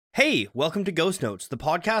Hey, welcome to Ghost Notes, the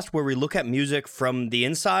podcast where we look at music from the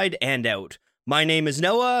inside and out. My name is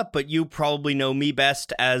Noah, but you probably know me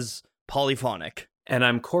best as Polyphonic. And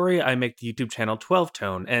I'm Corey. I make the YouTube channel 12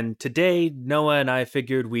 Tone. And today, Noah and I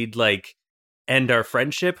figured we'd end our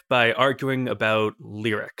friendship by arguing about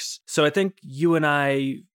lyrics. So I think you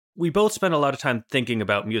and we both spend a lot of time thinking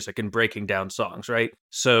about music and breaking down songs, right?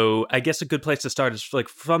 So I guess a good place to start is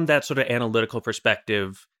from that sort of analytical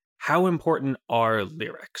perspective. How important are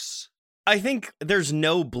lyrics? I think there's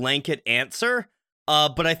no blanket answer,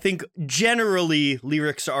 but I think generally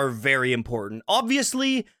lyrics are very important.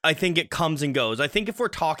 Obviously, I think it comes and goes. I think if we're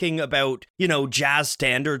talking about, jazz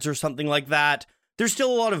standards or something like that, there's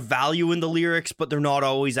still a lot of value in the lyrics, but they're not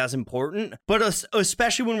always as important. But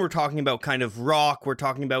especially when we're talking about kind of rock, we're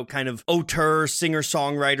talking about kind of auteur,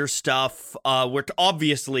 singer-songwriter stuff.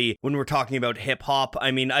 Obviously, when we're talking about hip-hop,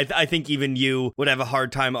 I mean, I think even you would have a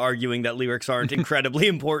hard time arguing that lyrics aren't incredibly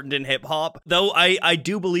important in hip-hop. Though I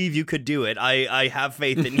do believe you could do it. I have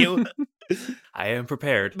faith in you. I am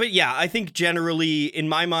prepared. But yeah, I think generally, in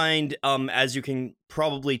my mind, as you can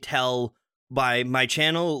probably tell by my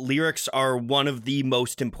channel, lyrics are one of the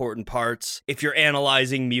most important parts if you're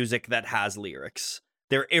analyzing music that has lyrics.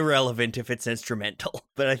 They're irrelevant if it's instrumental,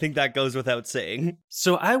 but I think that goes without saying.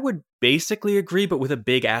 So I would basically agree, but with a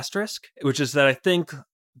big asterisk, which is that I think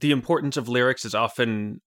the importance of lyrics is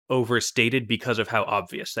often overstated because of how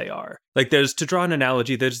obvious they are. To draw an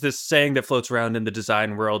analogy, there's this saying that floats around in the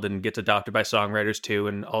design world and gets adopted by songwriters too,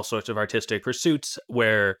 and all sorts of artistic pursuits,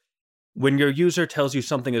 where when your user tells you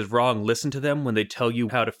something is wrong, listen to them. When they tell you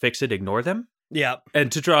how to fix it, ignore them. Yeah.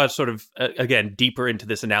 And to draw sort of, again, deeper into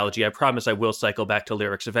this analogy, I promise I will cycle back to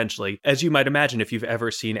lyrics eventually. As you might imagine, if you've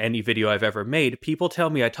ever seen any video I've ever made, people tell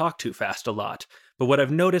me I talk too fast a lot. But what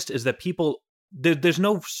I've noticed is that there's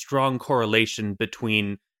no strong correlation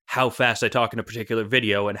between how fast I talk in a particular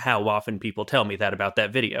video and how often people tell me that about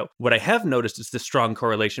that video. What I have noticed is the strong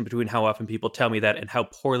correlation between how often people tell me that and how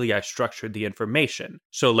poorly I structured the information.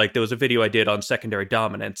 So there was a video I did on secondary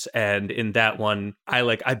dominance, and in that one,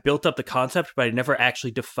 I built up the concept, but I never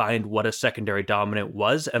actually defined what a secondary dominant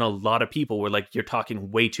was, and a lot of people were like, you're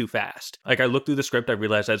talking way too fast. I looked through the script, I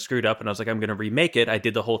realized I'd screwed up, and I was like, I'm going to remake it. I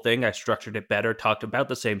did the whole thing, I structured it better, talked about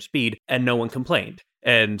the same speed, and no one complained.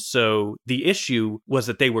 And so the issue was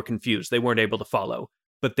that they were confused. They weren't able to follow,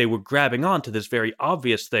 but they were grabbing onto this very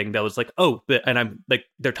obvious thing that was and I'm like,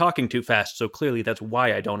 they're talking too fast. So clearly that's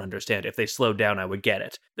why I don't understand. If they slowed down, I would get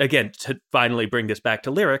it. Again, to finally bring this back to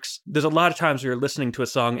lyrics, there's a lot of times where you're listening to a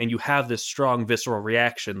song and you have this strong visceral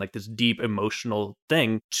reaction, like this deep emotional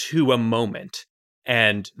thing to a moment.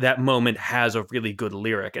 And that moment has a really good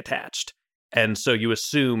lyric attached. And so you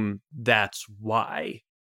assume that's why.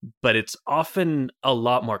 But it's often a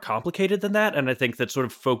lot more complicated than that, and I think that sort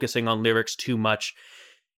of focusing on lyrics too much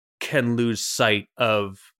can lose sight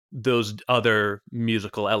of those other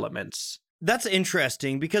musical elements. That's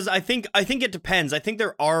interesting because I think it depends. I think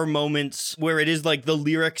there are moments where it is like the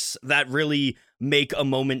lyrics that really make a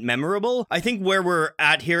moment memorable. I think where we're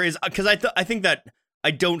at here is because I think that I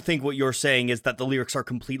don't think what you're saying is that the lyrics are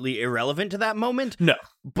completely irrelevant to that moment. No.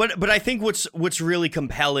 But I think what's really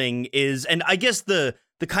compelling is, and I guess the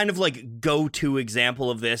kind of go-to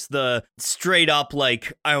example of this, the straight up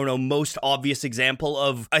most obvious example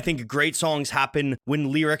of, I think great songs happen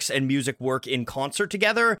when lyrics and music work in concert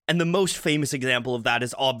together. And the most famous example of that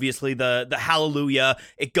is obviously the Hallelujah.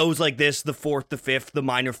 It goes like this: the fourth, the fifth, the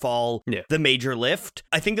minor fall, the major lift.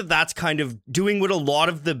 I think that's kind of doing what a lot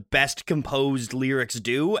of the best composed lyrics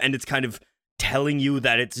do, and it's kind of telling you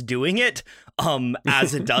that it's doing it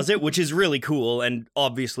as it does it, which is really cool. And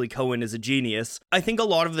obviously Cohen is a genius. I think a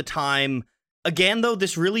lot of the time, again, though,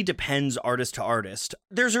 this really depends artist to artist.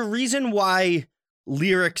 There's a reason why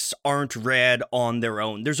lyrics aren't read on their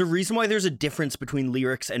own. There's a reason why there's a difference between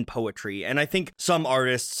lyrics and poetry. And I think some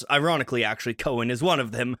artists, ironically, actually, Cohen is one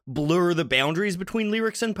of them, blur the boundaries between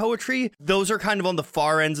lyrics and poetry. Those are kind of on the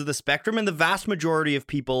far ends of the spectrum. And the vast majority of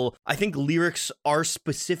people, I think lyrics are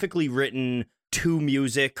specifically written to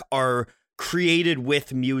music, are created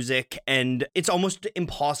with music, and it's almost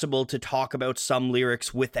impossible to talk about some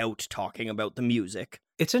lyrics without talking about the music.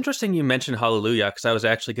 It's interesting you mentioned Hallelujah, because I was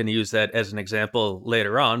actually going to use that as an example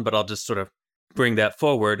later on, but I'll just sort of bring that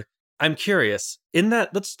forward. I'm curious, in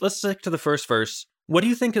that, let's stick to the first verse. What do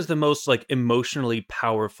you think is the most emotionally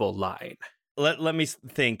powerful line? Let me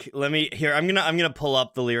think. I'm gonna pull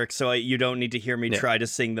up the lyrics so you don't need to hear me try to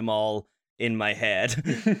sing them all in my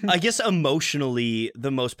head. I guess emotionally, the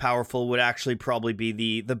most powerful would actually probably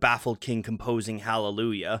be the baffled king composing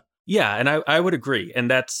Hallelujah. Yeah, and I would agree. And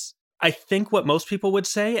that's, I think, what most people would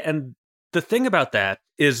say. And the thing about that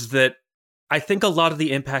is that I think a lot of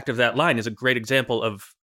the impact of that line is a great example of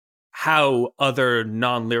how other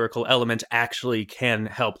non-lyrical elements actually can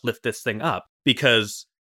help lift this thing up. Because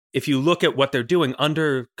if you look at what they're doing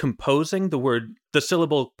under composing, the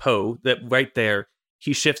syllable po, that right there,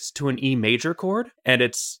 he shifts to an E major chord. And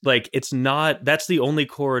it's not, that's the only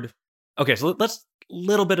chord. Okay, so let's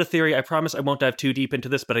little bit of theory. I promise I won't dive too deep into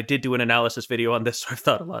this, but I did do an analysis video on this, so I've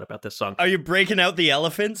thought a lot about this song. Are you breaking out the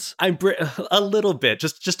elephants? A little bit.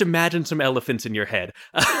 Just imagine some elephants in your head.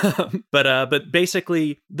 But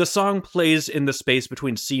basically, the song plays in the space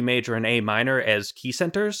between C major and A minor as key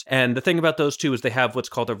centers. And the thing about those two is they have what's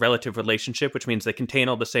called a relative relationship, which means they contain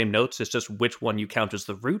all the same notes. It's just which one you count as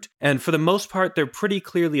the root. And for the most part, they're pretty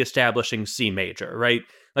clearly establishing C major, right?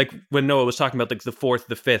 Like when Noah was talking about the fourth,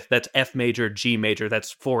 the fifth, that's F major, G major,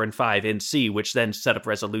 that's 4 and 5 in C, which then set up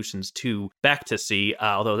resolutions back to C,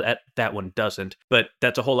 although that one doesn't. But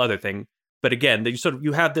that's a whole other thing. But again,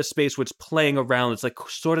 you have this space which playing around. It's like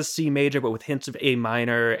sort of C major, but with hints of A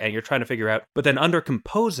minor, and you're trying to figure out. But then under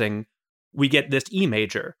composing, we get this E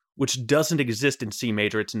major, which doesn't exist in C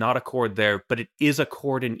major. It's not a chord there, but it is a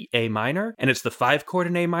chord in A minor, and it's the 5 chord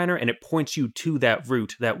in A minor, and it points you to that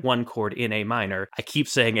root, that 1 chord in A minor. I keep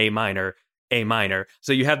saying A minor.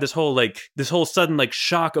 So you have this whole sudden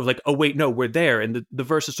shock of oh wait, no, we're there. And the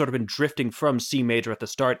verse has sort of been drifting from C major at the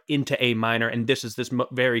start into A minor. And this is this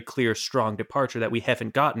very clear, strong departure that we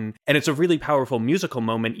haven't gotten. And it's a really powerful musical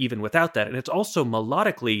moment even without that. And it's also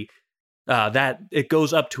melodically that it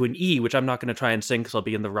goes up to an E, which I'm not going to try and sing because I'll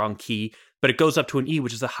be in the wrong key, but it goes up to an E,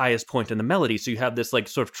 which is the highest point in the melody. So you have this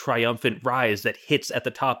sort of triumphant rise that hits at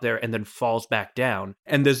the top there and then falls back down.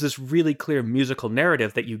 And there's this really clear musical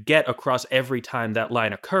narrative that you get across every time that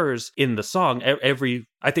line occurs in the song.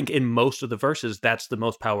 I think in most of the verses, that's the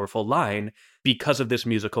most powerful line because of this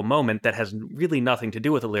musical moment that has really nothing to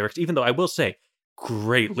do with the lyrics, even though I will say,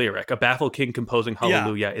 great lyric. A Baffled King composing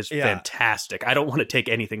Hallelujah is fantastic. I don't want to take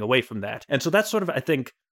anything away from that. And so that's sort of, I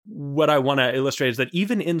think, what I want to illustrate is that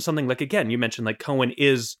even in something again, you mentioned Cohen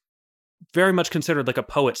is very much considered a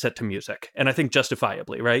poet set to music. And I think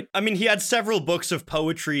justifiably, right? I mean, he had several books of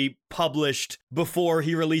poetry published before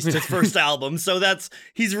he released his first album. So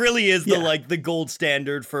he really is the gold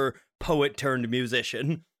standard for poet turned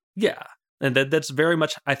musician. Yeah. And that's very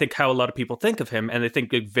much, I think, how a lot of people think of him. And they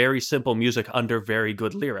think very simple music under very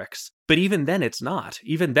good lyrics. But even then, it's not.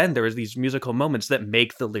 Even then, there is these musical moments that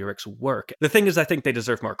make the lyrics work. The thing is, I think they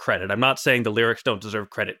deserve more credit. I'm not saying the lyrics don't deserve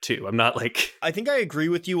credit, too. I'm not I think I agree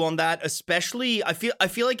with you on that, especially, I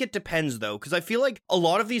feel like it depends, though, because I feel like a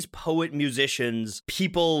lot of these poet musicians,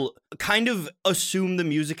 people kind of assume the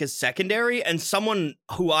music is secondary, and someone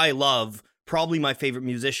who I love, probably my favorite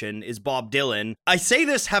musician, is Bob Dylan. I say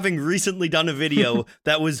this having recently done a video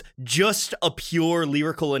that was just a pure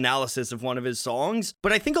lyrical analysis of one of his songs,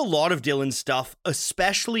 but I think a lot of Dylan's stuff,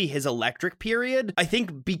 especially his Electric period, I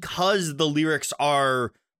think because the lyrics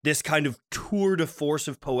are this kind of tour de force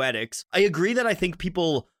of poetics, I agree that I think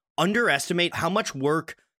people underestimate how much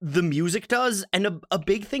work the music does. And a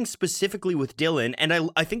big thing specifically with Dylan, and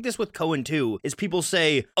I think this with Cohen too, is people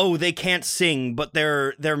say, oh, they can't sing, but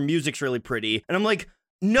their music's really pretty. And I'm like,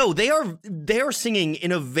 no, they are singing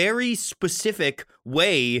in a very specific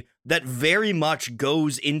way that very much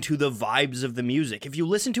goes into the vibes of the music. If you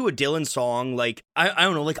listen to a Dylan song, I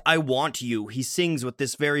don't know, I Want You, he sings with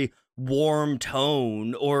this very warm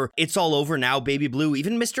tone, or It's All Over Now, Baby Blue,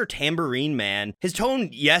 even Mr. Tambourine Man. His tone,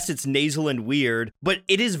 yes, it's nasal and weird, but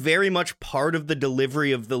it is very much part of the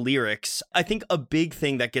delivery of the lyrics. I think a big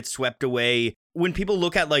thing that gets swept away when people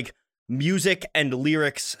look at music and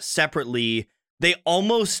lyrics separately, they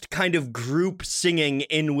almost kind of group singing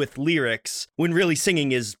in with lyrics when really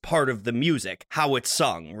singing is part of the music, how it's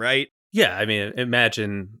sung, right? Yeah, I mean,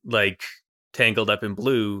 imagine Tangled Up in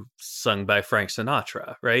Blue sung by Frank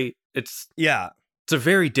Sinatra, right? It's a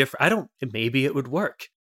very different, maybe it would work.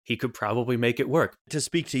 He could probably make it work. To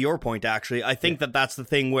speak to your point, actually, I think that's the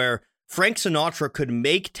thing where Frank Sinatra could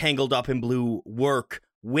make Tangled Up in Blue work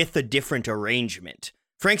with a different arrangement.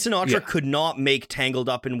 Frank Sinatra could not make Tangled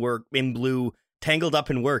Up in Blue, Tangled Up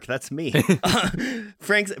in Work, that's me.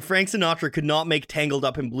 Frank Sinatra could not make Tangled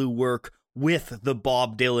Up in Blue work with the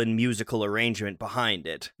Bob Dylan musical arrangement behind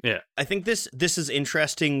it. Yeah. I think this is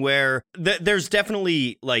interesting where there's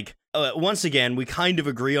definitely once again, we kind of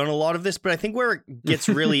agree on a lot of this, but I think where it gets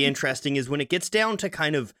really interesting is when it gets down to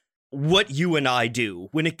kind of what you and I do,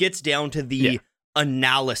 when it gets down to the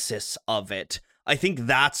analysis of it. I think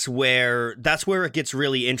that's where it gets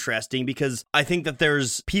really interesting, because I think that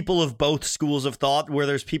there's people of both schools of thought, where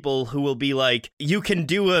there's people who will be like, you can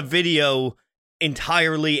do a video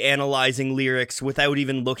entirely analyzing lyrics without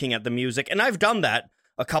even looking at the music. And I've done that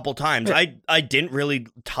a couple times. Yeah. I didn't really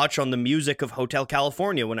touch on the music of Hotel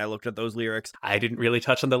California when I looked at those lyrics. I didn't really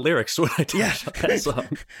touch on the lyrics when I touched on that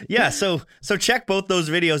song. Yeah, so check both those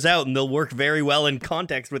videos out and they'll work very well in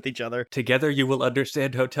context with each other. Together you will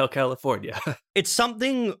understand Hotel California. It's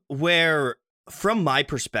something where, from my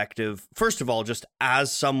perspective, first of all, just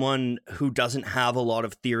as someone who doesn't have a lot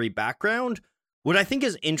of theory background, what I think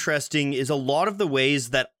is interesting is a lot of the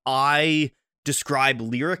ways that I describe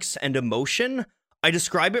lyrics and emotion. I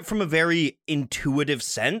describe it from a very intuitive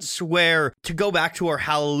sense where, to go back to our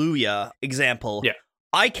Hallelujah example, Yeah.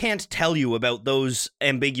 I can't tell you about those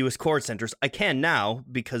ambiguous chord centers. I can now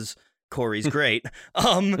because Corey's great.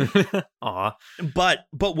 Aw. But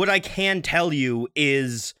what I can tell you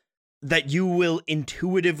is that you will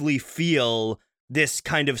intuitively feel this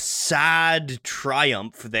kind of sad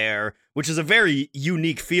triumph there, which is a very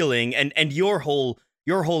unique feeling, and your whole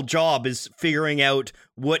job is figuring out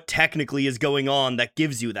what technically is going on that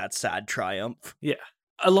gives you that sad triumph. Yeah.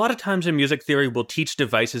 A lot of times in music theory, we'll teach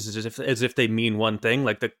devices as if they mean one thing.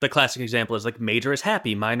 Like the classic example is like major is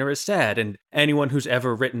happy, minor is sad. And anyone who's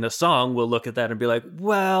ever written a song will look at that and be like,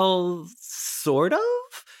 well, sort of.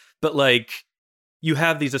 But like, you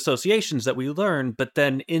have these associations that we learn, but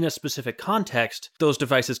then in a specific context, those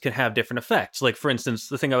devices can have different effects. Like, for instance,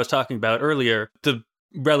 the thing I was talking about earlier, the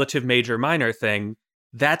relative major minor thing,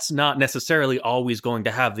 that's not necessarily always going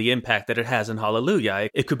to have the impact that it has in Hallelujah.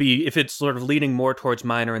 It could be, if it's sort of leaning more towards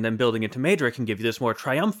minor and then building into major, it can give you this more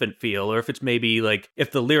triumphant feel. Or if it's maybe like,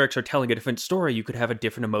 if the lyrics are telling a different story, you could have a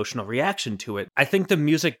different emotional reaction to it. I think the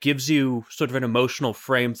music gives you sort of an emotional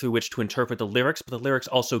frame through which to interpret the lyrics, but the lyrics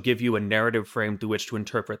also give you a narrative frame through which to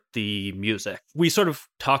interpret the music. We sort of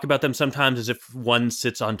talk about them sometimes as if one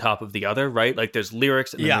sits on top of the other, right? Like there's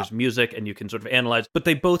lyrics and then there's music and you can sort of analyze, but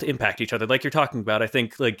they both impact each other. Like you're talking about, I think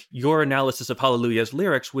like your analysis of Hallelujah's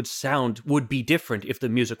lyrics would be different if the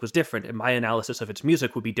music was different, and my analysis of its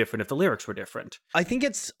music would be different if the lyrics were different. I think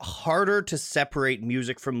it's harder to separate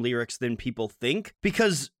music from lyrics than people think,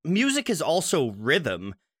 because music is also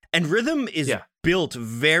rhythm, and rhythm is built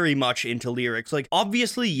very much into lyrics. Like,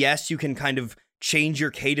 obviously, yes, you can kind of change your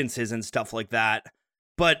cadences and stuff like that,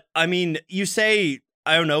 but I mean, you say,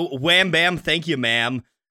 I don't know, wham bam, thank you, ma'am,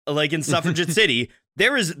 like in Suffragette City.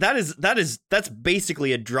 That's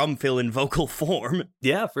basically a drum fill in vocal form.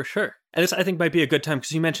 Yeah, for sure. And this, I think, might be a good time,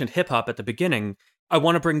 because you mentioned hip hop at the beginning. I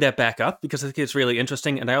want to bring that back up because I think it's really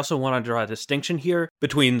interesting. And I also want to draw a distinction here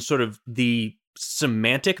between sort of the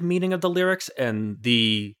semantic meaning of the lyrics and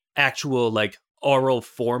the actual, like, oral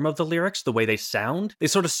form of the lyrics, the way they sound. They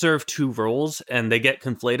sort of serve two roles and they get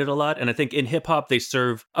conflated a lot. And I think in hip hop, they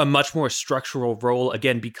serve a much more structural role,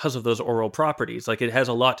 again, because of those oral properties. Like, it has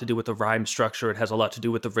a lot to do with the rhyme structure. It has a lot to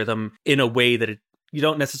do with the rhythm in a way that you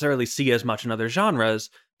don't necessarily see as much in other genres.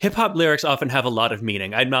 Hip hop lyrics often have a lot of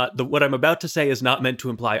meaning. What I'm about to say is not meant to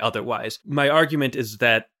imply otherwise. My argument is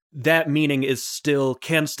that meaning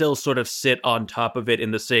can still sort of sit on top of it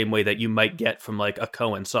in the same way that you might get from like a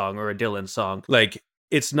Cohen song or a Dylan song. Like,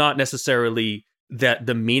 it's not necessarily that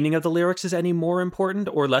the meaning of the lyrics is any more important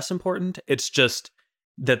or less important. It's just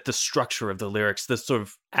that the structure of the lyrics, the sort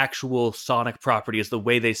of actual sonic properties, the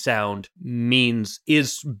way they sound,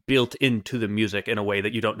 is built into the music in a way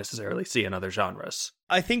that you don't necessarily see in other genres.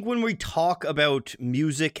 I think when we talk about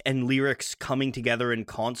music and lyrics coming together in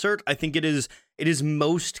concert, I think it is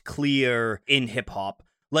most clear in hip hop.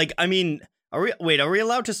 Like, I mean, are we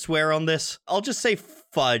allowed to swear on this? I'll just say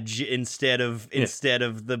fudge instead of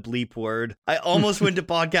the bleep word. I almost went to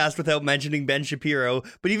podcast without mentioning Ben Shapiro,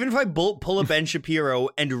 but even if I pull a Ben Shapiro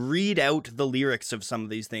and read out the lyrics of some of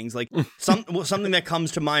these things, like something that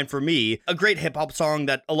comes to mind for me, a great hip hop song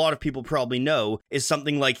that a lot of people probably know is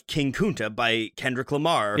something like King Kunta by Kendrick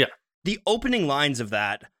Lamar. Yeah. The opening lines of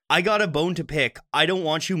that, I got a bone to pick. I don't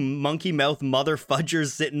want you monkey mouth mother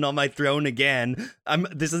fudgers sitting on my throne again.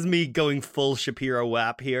 This is me going full Shapiro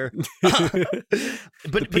WAP here.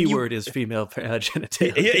 The P word is female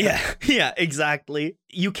genitalia. Yeah, exactly.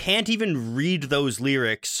 You can't even read those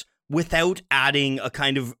lyrics without adding a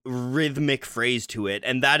kind of rhythmic phrase to it,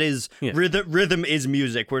 and that is rhythm is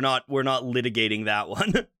music. We're not litigating that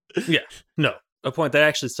one. Yeah, no. A point that I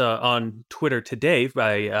actually saw on Twitter today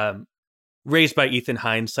by raised by Ethan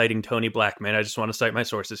Hines, citing Tony Blackman. I just want to cite my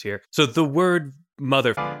sources here. So the word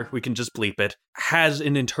motherfucker, we can just bleep it, has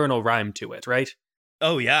an internal rhyme to it, right?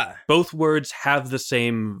 Oh, yeah. Both words have the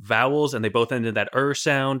same vowels and they both end in that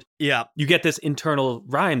sound. Yeah. You get this internal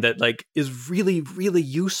rhyme that like is really, really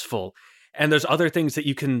useful. And there's other things that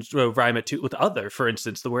you can rhyme it to with other, for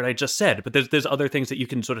instance, the word I just said. But there's other things that you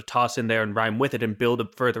can sort of toss in there and rhyme with it and build a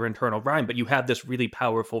further internal rhyme. But you have this really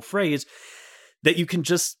powerful phrase that you can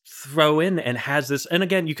just throw in and has this. And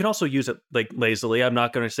again, you can also use it like lazily. I'm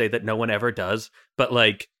not going to say that no one ever does, but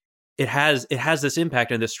like it has this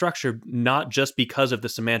impact and this structure, not just because of the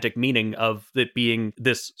semantic meaning of it being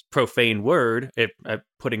this profane word,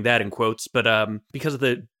 putting that in quotes, but because of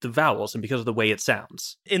the vowels and because of the way it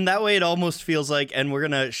sounds. In that way, it almost feels like, and we're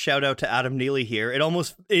gonna shout out to Adam Neely here. It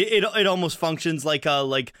almost functions like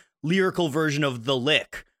a lyrical version of the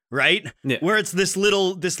lick, right? Yeah. Where it's this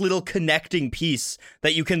little connecting piece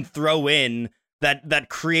that you can throw in that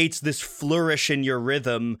creates this flourish in your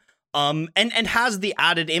rhythm. And has the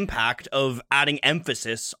added impact of adding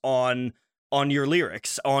emphasis on your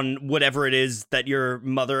lyrics, on whatever it is that your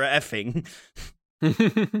mother effing.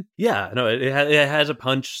 Yeah, no, it has a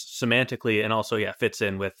punch semantically, and also fits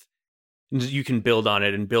in with. You can build on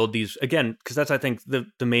it and build these again, because that's I think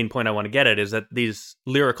the main point I want to get at is that these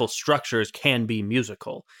lyrical structures can be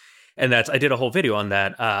musical, and I did a whole video on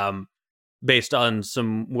that, based on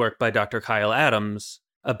some work by Dr. Kyle Adams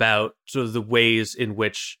about sort of the ways in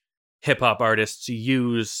which hip-hop artists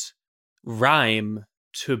use rhyme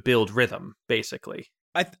to build rhythm, basically.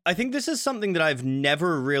 I think this is something that I've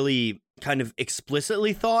never really kind of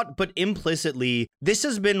explicitly thought, but implicitly, this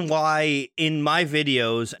has been why in my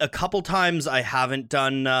videos, a couple times I haven't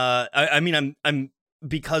done, I'm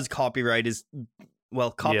because copyright is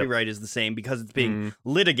the same, because it's being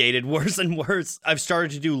litigated worse and worse. I've started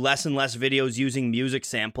to do less and less videos using music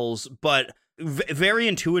samples, but very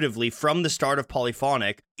intuitively from the start of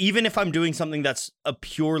Polyphonic, even if I'm doing something that's a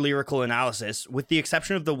pure lyrical analysis, with the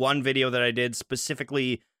exception of the one video that I did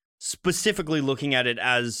specifically looking at it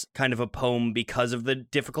as kind of a poem because of the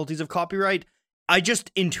difficulties of copyright, I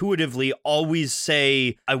just intuitively always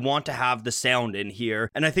say I want to have the sound in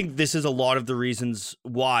here. And I think this is a lot of the reasons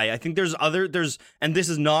why. I think and this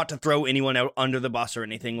is not to throw anyone out under the bus or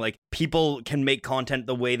anything, like people can make content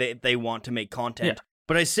the way that they want to make content. Yeah.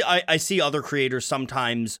 But I see other creators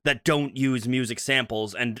sometimes that don't use music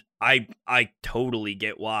samples, and I totally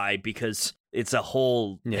get why, because it's a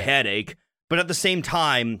whole headache. But at the same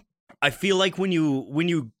time, I feel like when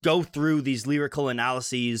you go through these lyrical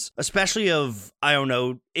analyses, especially of, I don't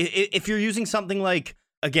know, if you're using something like,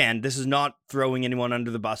 again, this is not throwing anyone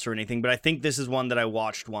under the bus or anything, but I think this is one that I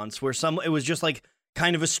watched once where it was just like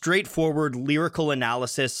kind of a straightforward lyrical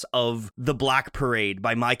analysis of The Black Parade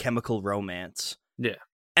by My Chemical Romance. Yeah.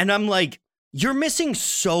 And I'm like, you're missing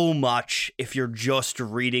so much if you're just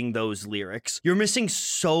reading those lyrics. You're missing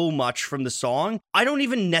so much from the song. I don't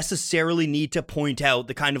even necessarily need to point out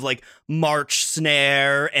the kind of like march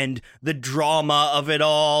snare and the drama of it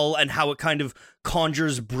all and how it kind of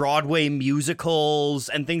conjures Broadway musicals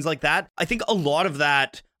and things like that. I think a lot of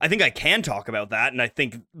that, I think I can talk about that, and I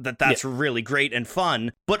think that that's really great and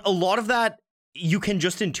fun. But a lot of that, you can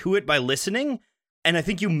just intuit by listening. And I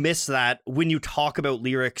think you miss that when you talk about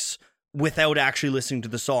lyrics without actually listening to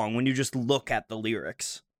the song, when you just look at the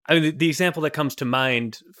lyrics. I mean, the example that comes to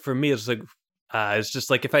mind for me is like, it's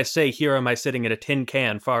just like if I say, "Here am I sitting in a tin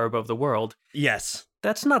can far above the world." Yes.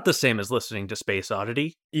 That's not the same as listening to Space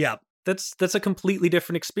Oddity. Yeah. That's a completely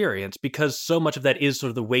different experience, because so much of that is sort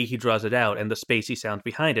of the way he draws it out and the spacey sound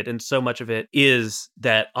behind it. And so much of it is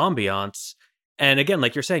that ambiance. And again,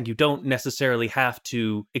 like you're saying, you don't necessarily have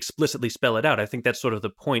to explicitly spell it out. I think that's sort of the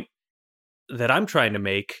point that I'm trying to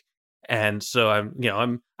make. And so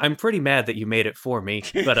I'm pretty mad that you made it for me.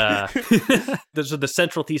 But the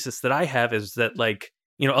central thesis that I have is that, like,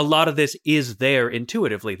 a lot of this is there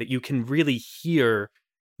intuitively, that you can really hear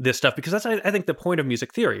this stuff, because that's, I think, the point of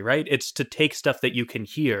music theory, right? It's to take stuff that you can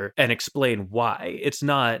hear and explain why. It's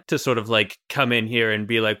not to sort of like come in here and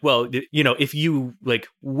be like, well, if you like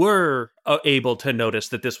were able to notice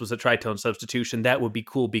that this was a tritone substitution, that would be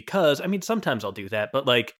cool, because, I mean, sometimes I'll do that, but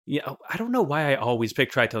like, I don't know why I always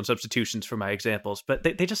pick tritone substitutions for my examples, but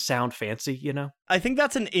they just sound fancy, I think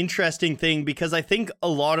that's an interesting thing, because I think a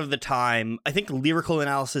lot of the time, I think lyrical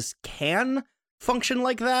analysis can function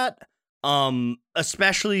like that.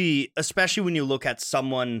 Especially when you look at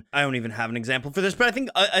someone, I don't even have an example for this, but I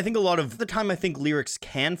think a lot of the time I think lyrics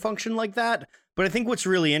can function like that. But I think what's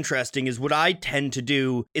really interesting is what I tend to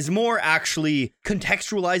do is more actually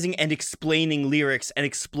contextualizing and explaining lyrics and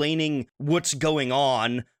explaining what's going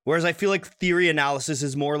on. Whereas I feel like theory analysis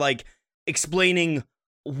is more like explaining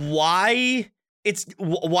why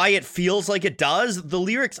it feels like it does. The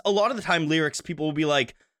lyrics, a lot of the time lyrics, people will be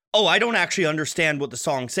like, oh, I don't actually understand what the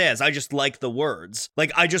song says. I just like the words.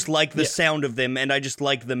 Like, I just like the sound of them, and I just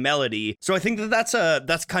like the melody. So I think that's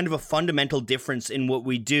kind of a fundamental difference in what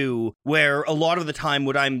we do, where a lot of the time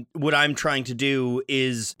what I'm trying to do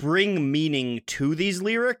is bring meaning to these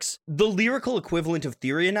lyrics. The lyrical equivalent of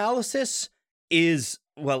theory analysis is,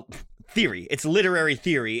 well, theory. It's literary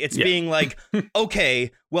theory. It's Yeah. being like,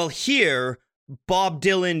 okay, well, here Bob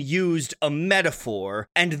Dylan used a metaphor,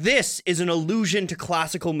 and this is an allusion to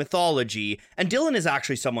classical mythology. And Dylan is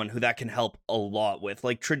actually someone who that can help a lot with.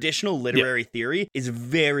 Like, traditional literary theory is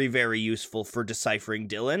very, very useful for deciphering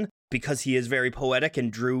Dylan because he is very poetic and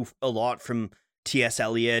drew a lot from T.S.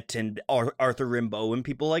 Eliot and Arthur Rimbaud and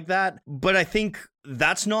people like that. But I think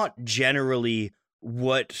that's not generally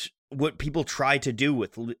what people try to do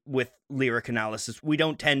with lyric analysis. We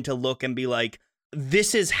don't tend to look and be like,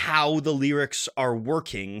 this is how the lyrics are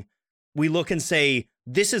working. We look and say,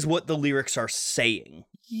 this is what the lyrics are saying.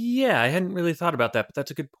 Yeah, I hadn't really thought about that, but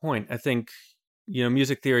that's a good point. I think,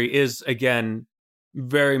 music theory is, again,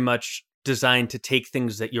 very much designed to take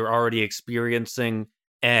things that you're already experiencing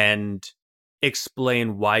and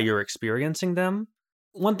explain why you're experiencing them.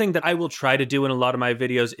 One thing that I will try to do in a lot of my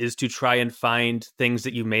videos is to try and find things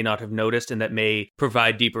that you may not have noticed and that may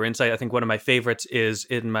provide deeper insight. I think one of my favorites is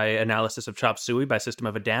in my analysis of Chop Suey by System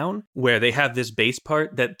of a Down, where they have this bass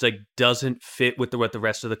part that doesn't fit with what the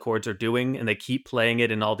rest of the chords are doing, and they keep playing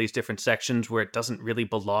it in all these different sections where it doesn't really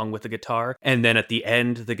belong with the guitar. And then at the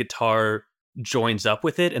end, the guitar joins up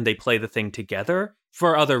with it and they play the thing together.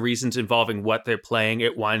 For other reasons involving what they're playing,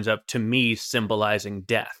 it winds up, to me, symbolizing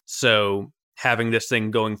death. So having this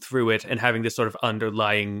thing going through it and having this sort of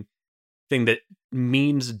underlying thing that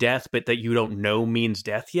means death, but that you don't know means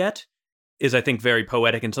death yet, is, I think, very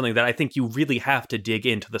poetic and something that I think you really have to dig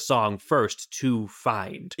into the song first to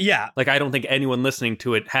find. Yeah. Like, I don't think anyone listening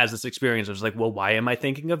to it has this experience of like, well, why am I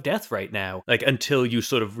thinking of death right now? Like, until you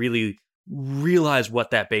sort of really realize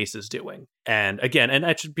what that bass is doing. And again, and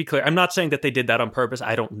I should be clear, I'm not saying that they did that on purpose.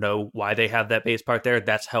 I don't know why they have that bass part there.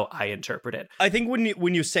 That's how I interpret it. I think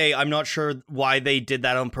when you say, I'm not sure why they did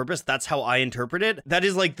that on purpose, that's how I interpret it. That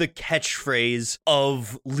is like the catchphrase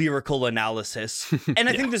of lyrical analysis. And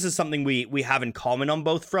I think this is something we have in common on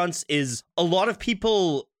both fronts, is a lot of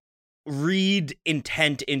people read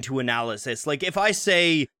intent into analysis. Like, if I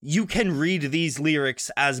say, you can read these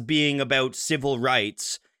lyrics as being about civil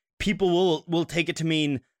rights, people will take it to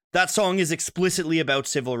mean that song is explicitly about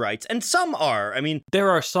civil rights. And some are. I mean,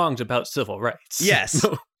 there are songs about civil rights. Yes.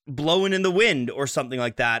 Blowing in the Wind or something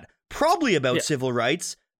like that. Probably about civil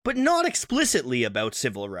rights, but not explicitly about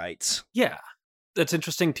civil rights. Yeah. That's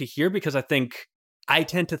interesting to hear, because I think I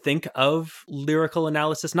tend to think of lyrical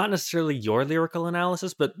analysis, not necessarily your lyrical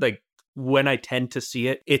analysis, but like when I tend to see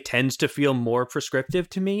it, it tends to feel more prescriptive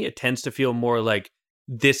to me. It tends to feel more like,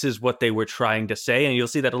 this is what they were trying to say. And you'll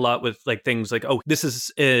see that a lot with like things like, oh, this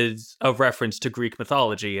is a reference to Greek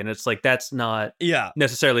mythology. And it's like, that's not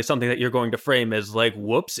necessarily something that you're going to frame as like,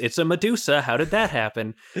 whoops, it's a Medusa. How did that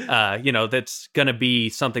happen? That's going to be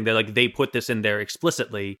something that like they put this in there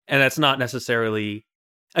explicitly. And that's not necessarily,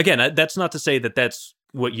 again, that's not to say that that's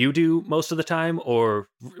what you do most of the time, or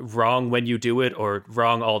wrong when you do it, or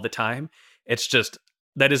wrong all the time. It's just,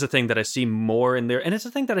 that is a thing that I see more in there. And it's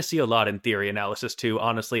a thing that I see a lot in theory analysis too,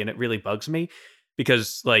 honestly. And it really bugs me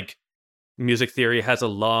because like music theory has a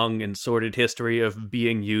long and sordid history of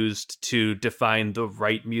being used to define the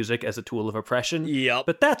right music as a tool of oppression. Yep.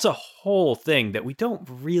 But that's a whole thing that we don't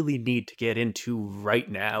really need to get into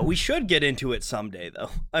right now. We should get into it someday, though.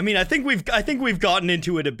 I mean, I think we've gotten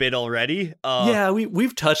into it a bit already.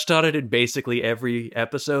 We've touched on it in basically every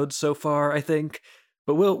episode so far, I think.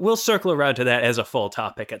 But we'll circle around to that as a full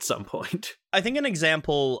topic at some point. I think an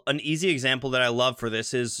easy example that I love for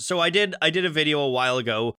this is, so I did a video a while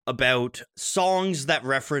ago about songs that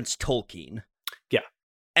reference Tolkien. Yeah.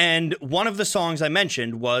 And one of the songs I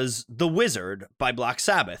mentioned was The Wizard by Black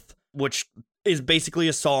Sabbath, which is basically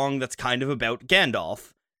a song that's kind of about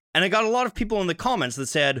Gandalf. And I got a lot of people in the comments that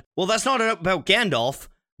said, well, that's not about Gandalf,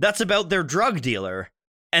 that's about their drug dealer.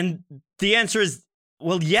 And the answer is,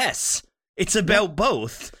 well, yes. It's about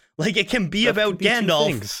both. Like, it can be about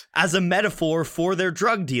Gandalf as a metaphor for their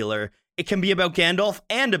drug dealer. It can be about Gandalf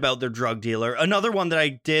and about their drug dealer. Another one that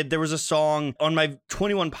I did, there was a song on my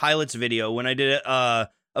 21 Pilots video when I did a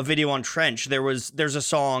video on Trench. There's a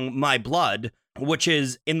song, My Blood, which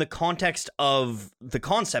is in the context of the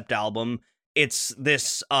concept album. It's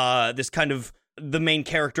this kind of the main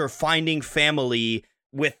character finding family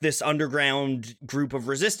with this underground group of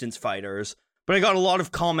resistance fighters. But I got a lot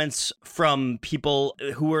of comments from people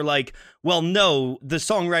who were like, well, no, the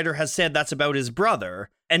songwriter has said that's about his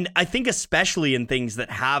brother. And I think especially in things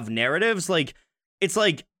that have narratives, like, it's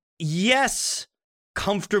like, yes,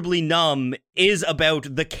 Comfortably Numb is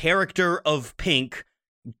about the character of Pink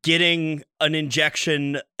getting an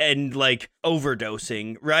injection and, like,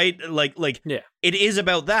 overdosing, right? It is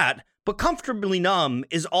about that. But Comfortably Numb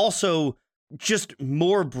is also just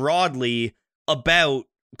more broadly about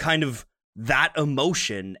kind of that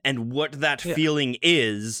emotion and what that Yeah. feeling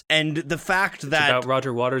is, and the fact It's that about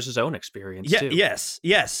Roger Waters' own experience, too.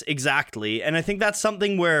 yes, exactly. And I think that's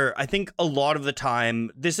something where I think a lot of the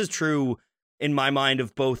time, this is true in my mind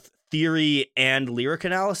of both theory and lyric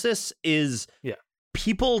analysis, is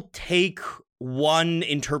people take one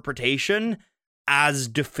interpretation as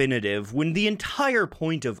definitive when the entire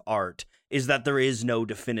point of art is that there is no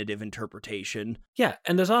definitive interpretation. Yeah,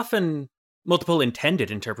 and there's often multiple intended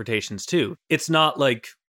interpretations too. It's not like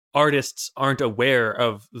artists aren't aware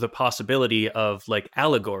of the possibility of like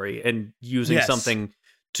allegory and using something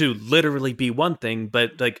to literally be one thing,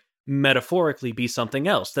 but like metaphorically be something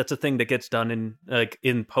else. That's a thing that gets done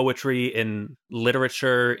in poetry, in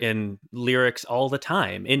literature, in lyrics all the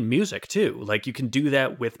time, in music too. Like you can do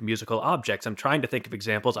that with musical objects. I'm trying to think of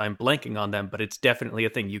examples. I'm blanking on them, but it's definitely a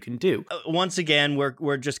thing you can do. Once again,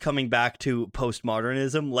 we're just coming back to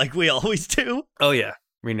postmodernism like we always do. Oh yeah.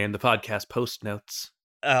 Rename the podcast Post Notes.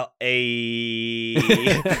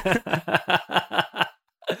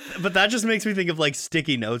 But that just makes me think of like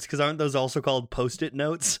sticky notes, because aren't those also called Post-it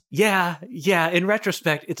notes? Yeah. In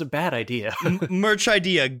retrospect, it's a bad idea. Merch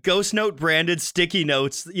idea: Ghost Note branded sticky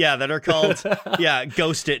notes. Yeah, that are called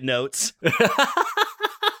Ghost-it notes.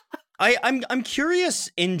 I'm curious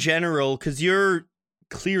in general, because you're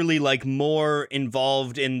clearly like more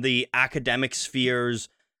involved in the academic spheres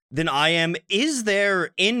than I am. Is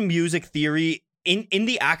there in music theory, in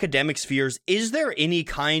the academic spheres, is there any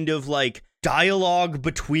kind of like dialogue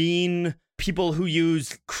between people who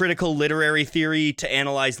use critical literary theory to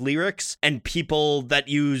analyze lyrics and people that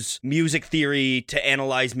use music theory to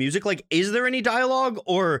analyze music? Like, is there any dialogue,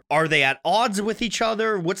 or are they at odds with each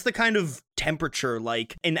other? What's the kind of temperature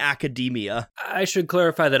like in academia? I should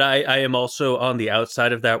clarify that I am also on the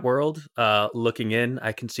outside of that world, looking in.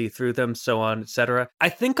 I can see through them, so on, etc. I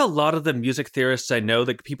think a lot of the music theorists I know,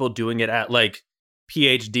 like people doing it at like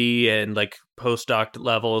PhD and like postdoc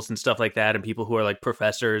levels and stuff like that, and people who are like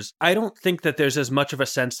professors, I don't think that there's as much of a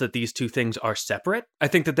sense that these two things are separate. I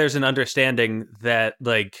think that there's an understanding that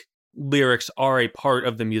like lyrics are a part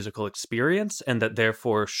of the musical experience and that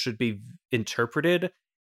therefore should be interpreted.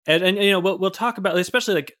 And you know, we'll talk about,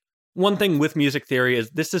 especially like one thing with music theory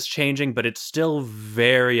is this is changing, but it's still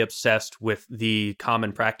very obsessed with the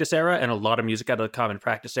common practice era. And a lot of music out of the common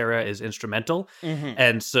practice era is instrumental. Mm-hmm.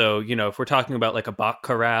 And so, you know, if we're talking about like a Bach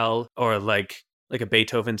chorale or like a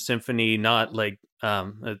Beethoven symphony, not like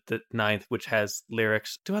the Ninth, which has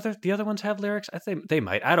lyrics. Do the other ones have lyrics? I think they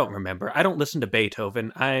might. I don't remember. I don't listen to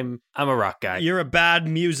Beethoven. I'm a rock guy. You're a bad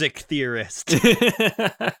music theorist.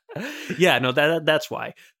 Yeah, no, that's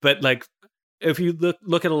why. But like, if you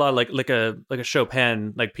look at a lot like a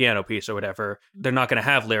Chopin like piano piece or whatever, they're not going to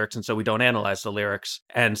have lyrics, and so we don't analyze the lyrics.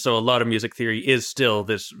 And so a lot of music theory is still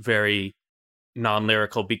this very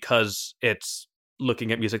non-lyrical because it's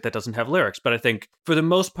looking at music that doesn't have lyrics. But I think for the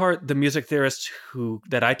most part, the music theorists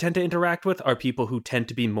that I tend to interact with are people who tend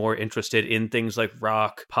to be more interested in things like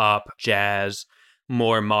rock, pop, jazz,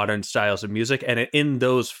 more modern styles of music. And in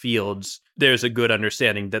those fields, there's a good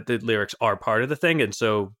understanding that the lyrics are part of the thing. And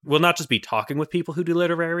so we'll not just be talking with people who do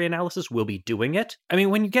literary analysis, we'll be doing it. I mean,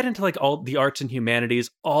 when you get into like all the arts and humanities,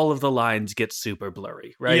 all of the lines get super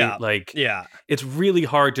blurry, right? Yeah. It's really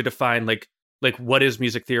hard to define like what is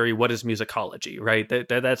music theory, what is musicology, right?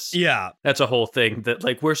 That's a whole thing that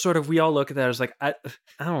like we all look at that as like I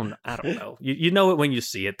don't know. You know it when you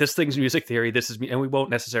see it. This thing's music theory. This is, and we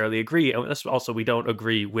won't necessarily agree. And also we don't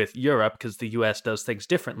agree with Europe because the US does things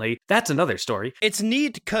differently. That's another story. It's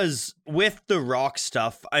neat because with the rock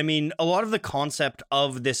stuff, I mean, a lot of the concept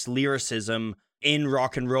of this lyricism in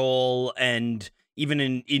rock and roll and even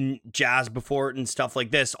in jazz before it and stuff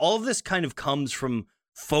like this, all of this kind of comes from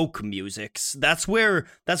folk musics. That's where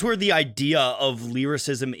the idea of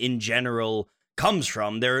lyricism in general comes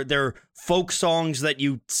from. They're folk songs that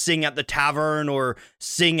you sing at the tavern or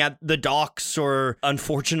sing at the docks or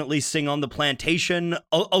unfortunately sing on the plantation.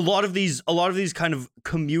 A lot of these kind of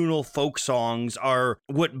communal folk songs are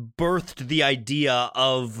what birthed the idea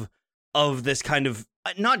of this kind of,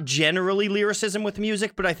 not generally lyricism with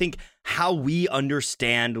music, but I think how we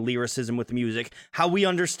understand lyricism with music, how we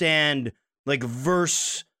understand like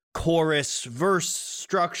verse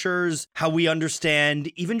structures, how we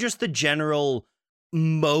understand even just the general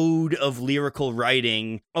mode of lyrical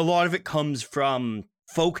writing. A lot of it comes from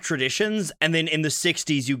folk traditions, and then in the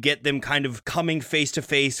 60s you get them kind of coming face to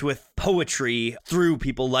face with poetry through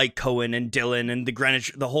people like Cohen and Dylan and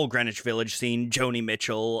the whole Greenwich Village scene, Joni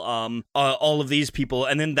Mitchell, all of these people,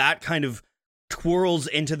 and then that kind of twirls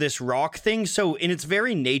into this rock thing. So in its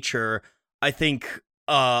very nature, I think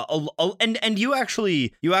And you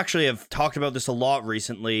actually have talked about this a lot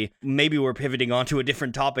recently. Maybe we're pivoting onto a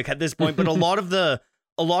different topic at this point, but a lot of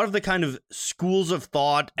the kind of schools of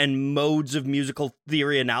thought and modes of musical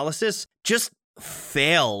theory analysis just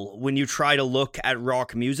fail when you try to look at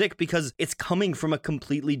rock music because it's coming from a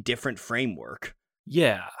completely different framework.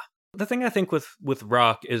 Yeah. The thing I think with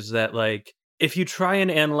rock is that, like, if you try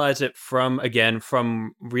and analyze it from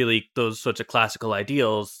really those sorts of classical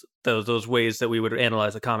ideals, those ways that we would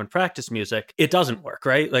analyze a common practice music, it doesn't work,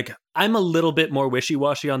 right? Like, I'm a little bit more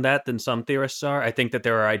wishy-washy on that than some theorists are. I think that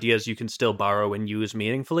there are ideas you can still borrow and use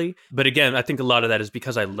meaningfully. But again, I think a lot of that is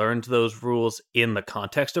because I learned those rules in the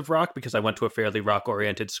context of rock, because I went to a fairly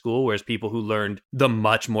rock-oriented school, whereas people who learned the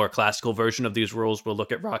much more classical version of these rules will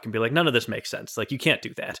look at rock and be like, none of this makes sense. Like, you can't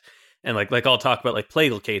do that. And like I'll talk about like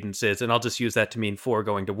plagal cadences, and I'll just use that to mean 4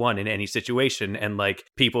 going to 1 in any situation. And like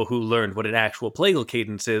people who learned what an actual plagal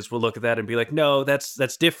cadence is will look at that and be like, no, that's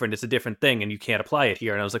different. It's a different thing, and you can't apply it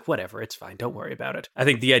here. And I was like, whatever, it's fine. Don't worry about it. I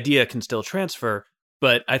think the idea can still transfer,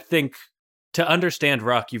 but I think to understand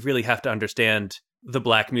rock, you really have to understand the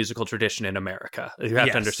Black musical tradition in America. You have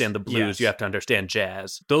to understand the blues. You have to understand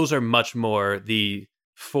jazz. Those are much more the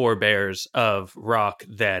forebears of rock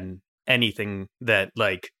than anything that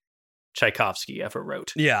like Tchaikovsky ever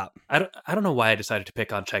wrote. Yeah. I don't know why I decided to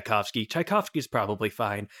pick on Tchaikovsky. Tchaikovsky's probably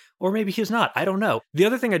fine, or maybe he's not. I don't know. The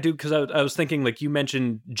other thing I do, because I was thinking, like, you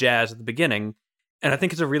mentioned jazz at the beginning, and I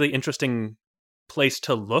think it's a really interesting place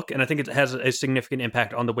to look, and I think it has a significant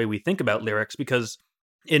impact on the way we think about lyrics, because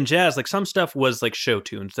in jazz, like, some stuff was like show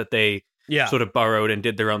tunes that they sort of borrowed and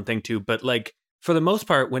did their own thing to, but like, for the most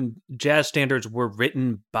part, when jazz standards were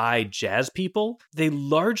written by jazz people, they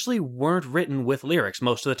largely weren't written with lyrics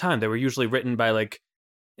most of the time. They were usually written by like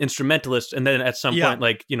instrumentalists. And then at some point,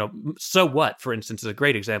 like, you know, So What, for instance, is a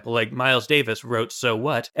great example. Like Miles Davis wrote So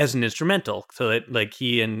What as an instrumental so that like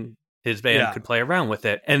he and his band could play around with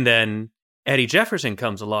it. And then Eddie Jefferson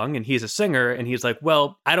comes along and he's a singer and he's like,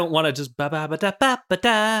 well, I don't want to just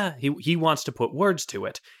ba-ba-ba-da-ba-ba-da. He wants to put words to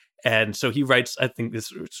it. And so he writes, I think,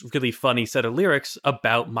 this really funny set of lyrics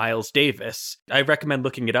about Miles Davis. I recommend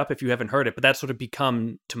looking it up if you haven't heard it, but that's sort of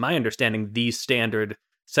become, to my understanding, the standard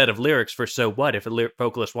set of lyrics for So What if a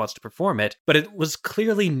vocalist wants to perform it. But it was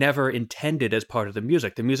clearly never intended as part of the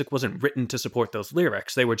music. The music wasn't written to support those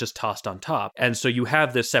lyrics. They were just tossed on top. And so you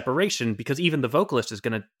have this separation because even the vocalist is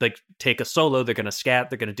going to like take a solo, they're going to scat,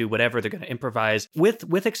 they're going to do whatever, they're going to improvise.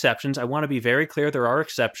 With exceptions, I want to be very clear, there are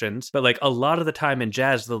exceptions, but like a lot of the time in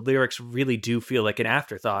jazz, the lyrics really do feel like an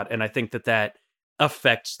afterthought. And I think that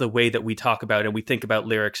affects the way that we talk about and we think about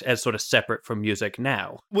lyrics as sort of separate from music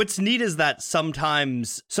now. What's neat is that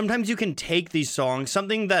sometimes you can take these songs,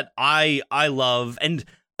 something that I love, and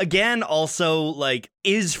again, also, like,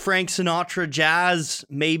 is Frank Sinatra jazz?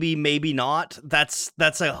 Maybe not. That's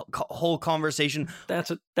a whole conversation.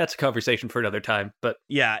 That's a conversation for another time, but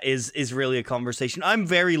yeah, is really a conversation. I'm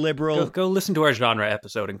very liberal. Go listen to our genre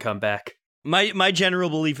episode and come back. My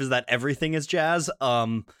general belief is that everything is jazz.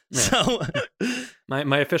 So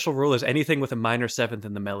my official rule is anything with a minor seventh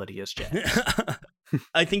in the melody is jazz.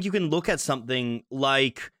 I think you can look at something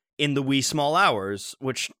like In the Wee Small Hours,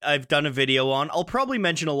 which I've done a video on. I'll probably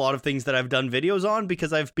mention a lot of things that I've done videos on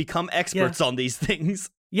because I've become experts on these things.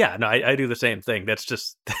 Yeah, no, I do the same thing. That's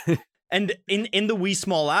just And in the Wee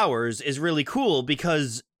Small Hours is really cool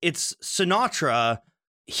because it's Sinatra.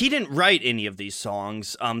 He didn't write any of these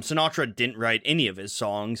songs. Sinatra didn't write any of his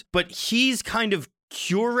songs, but he's kind of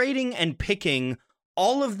curating and picking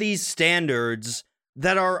all of these standards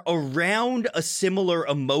that are around a similar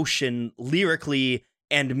emotion lyrically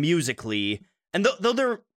and musically. And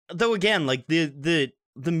though again, like the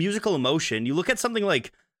musical emotion, you look at something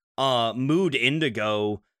like Mood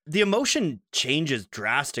Indigo, the emotion changes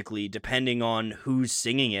drastically depending on who's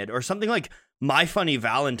singing it, or something like My Funny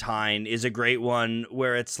Valentine is a great one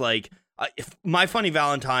where it's like, if My Funny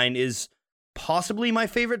Valentine is possibly my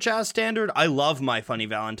favorite jazz standard. I love My Funny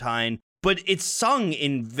Valentine, but it's sung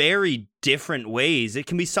in very different ways. It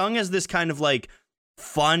can be sung as this kind of like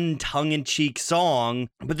fun tongue-in-cheek song,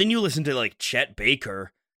 but then you listen to like Chet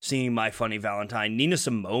Baker singing My Funny Valentine, Nina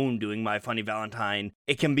Simone doing My Funny Valentine.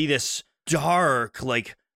 It can be this dark,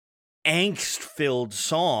 like angst-filled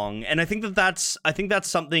song, and I think that's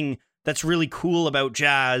something that's really cool about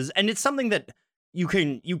jazz, and it's something that you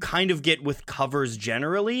kind of get with covers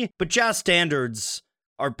generally, but jazz standards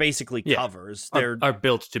are basically covers. They're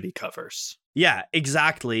built to be covers. Yeah,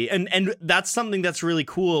 exactly. And that's something that's really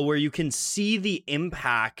cool, where you can see the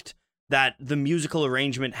impact that the musical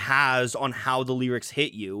arrangement has on how the lyrics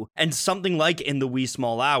hit you. And something like In the Wee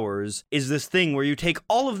Small Hours is this thing where you take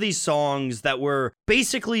all of these songs that were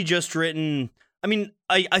basically just written I mean,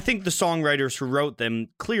 I think the songwriters who wrote them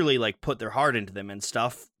clearly like put their heart into them and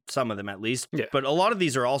stuff. Some of them at least. Yeah. But a lot of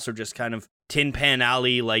these are also just kind of Tin Pan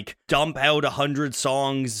Alley, like dump out 100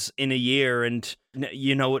 songs in a year. And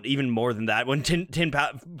you know what, even more than that, when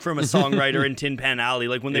from a songwriter in Tin Pan Alley,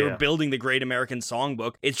 like when they were building the Great American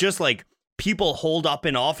Songbook, it's just like people holed up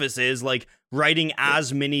in offices, like writing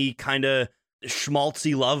as many kind of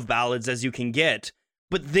schmaltzy love ballads as you can get.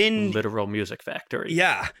 But then literal music factory.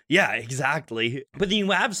 Yeah, exactly. But then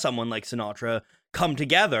you have someone like Sinatra come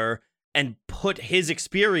together and put his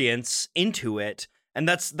experience into it. And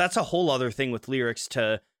that's a whole other thing with lyrics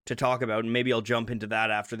to talk about. And maybe I'll jump into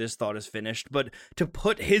that after this thought is finished. But to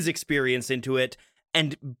put his experience into it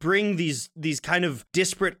and bring these kind of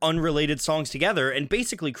disparate, unrelated songs together and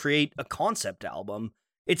basically create a concept album.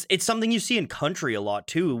 It's something you see in country a lot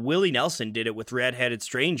too. Willie Nelson did it with Red-Headed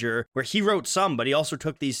Stranger, where he wrote some, but he also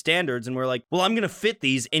took these standards and were like, well, I'm going to fit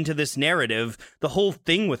these into this narrative. The whole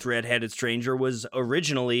thing with Red-Headed Stranger was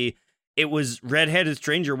originally, it was Red-Headed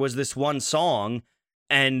Stranger was this one song,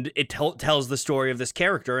 and it tells the story of this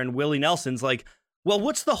character, and Willie Nelson's like, well,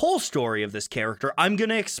 what's the whole story of this character? I'm going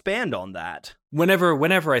to expand on that.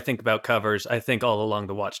 Whenever I think about covers, I think All Along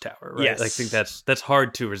the Watchtower, right? Yes. I think that's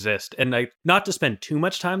hard to resist. And not to spend too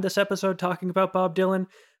much time this episode talking about Bob Dylan,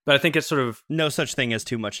 but I think it's sort of... No such thing as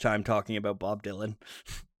too much time talking about Bob Dylan.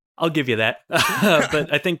 I'll give you that.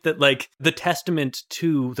 But I think that like the testament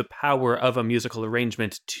to the power of a musical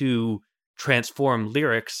arrangement to transform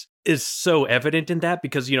lyrics is so evident in that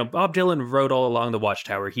because, you know, Bob Dylan wrote All Along the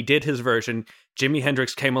Watchtower. He did his version. Jimi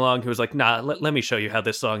Hendrix came along. He was like, nah, let me show you how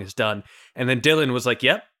this song is done. And then Dylan was like,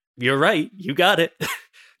 yep, you're right. You got it.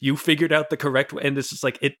 You figured out the correct way. And this is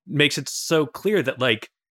like, it makes it so clear that like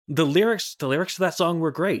the lyrics to that song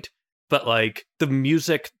were great, but like the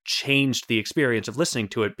music changed the experience of listening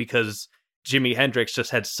to it because Jimi Hendrix just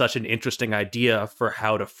had such an interesting idea for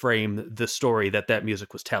how to frame the story that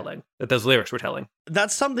music was telling, that those lyrics were telling.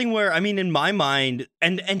 That's something where, I mean, in my mind,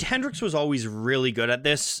 and Hendrix was always really good at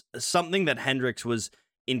this. Something that Hendrix was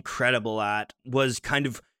incredible at was kind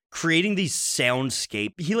of creating these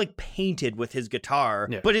soundscape. He like painted with his guitar,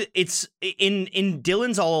 but it's in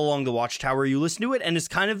Dylan's All Along the Watchtower, you listen to it and it's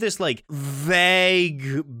kind of this like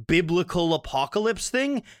vague biblical apocalypse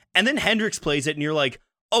thing. And then Hendrix plays it and you're like,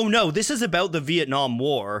 oh no, this is about the Vietnam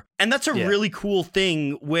War. And that's a really cool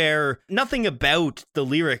thing where nothing about the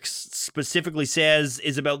lyrics specifically says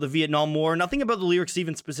is about the Vietnam War. Nothing about the lyrics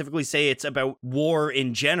even specifically say it's about war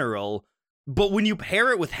in general. But when you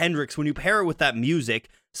pair it with Hendrix, when you pair it with that music,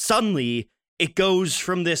 suddenly it goes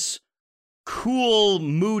from this cool,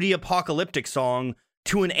 moody, apocalyptic song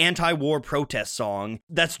to an anti-war protest song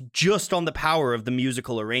that's just on the power of the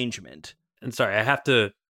musical arrangement. And sorry, I have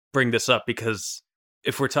to bring this up because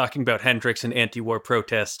if we're talking about Hendrix and anti-war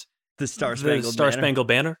protest, the Star-Spangled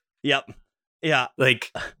Banner? Yep. Yeah.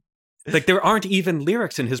 Like there aren't even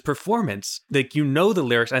lyrics in his performance. Like, you know the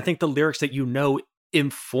lyrics. I think the lyrics that you know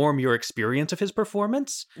inform your experience of his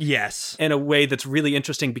performance. Yes. In a way that's really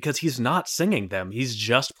interesting because he's not singing them. He's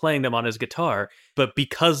just playing them on his guitar. But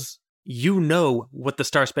because you know what the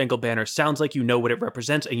Star-Spangled Banner sounds like, you know what it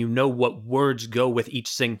represents, and you know what words go with each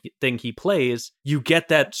thing he plays, you get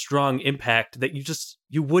that strong impact that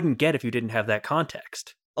you wouldn't get if you didn't have that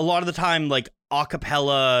context. A lot of the time, like, a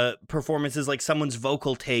cappella performances, like someone's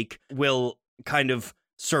vocal take will kind of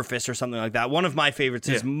surface or something like that. One of my favorites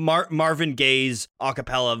is Marvin Gaye's a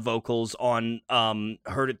cappella vocals on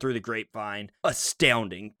Heard It Through the Grapevine.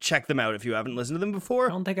 Astounding. Check them out if you haven't listened to them before. I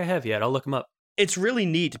don't think I have yet. I'll look them up. It's really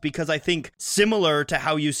neat because I think similar to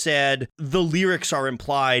how you said the lyrics are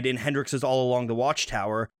implied in Hendrix's All Along the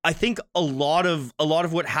Watchtower, I think a lot of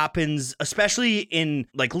what happens, especially in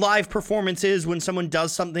like live performances, when someone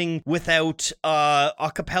does something without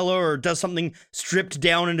a cappella or does something stripped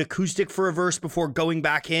down and acoustic for a verse before going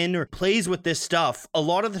back in or plays with this stuff, a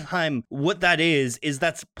lot of the time what that is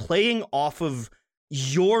that's playing off of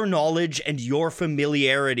your knowledge and your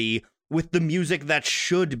familiarity with the music that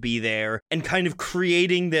should be there and kind of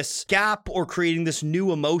creating this gap or creating this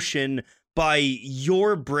new emotion by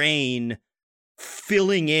your brain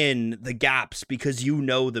filling in the gaps because you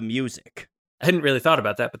know the music. I hadn't really thought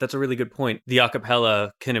about that, but that's a really good point. The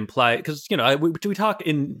acapella can imply, because, you know, we talk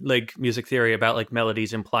in like music theory about like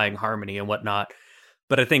melodies implying harmony and whatnot.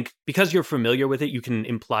 But I think because you're familiar with it, you can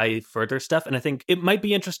imply further stuff. And I think it might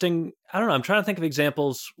be interesting. I don't know. I'm trying to think of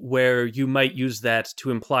examples where you might use that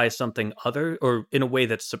to imply something other or in a way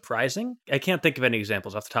that's surprising. I can't think of any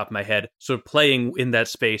examples off the top of my head. So playing in that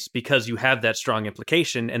space because you have that strong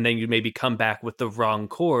implication and then you maybe come back with the wrong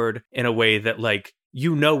chord in a way that like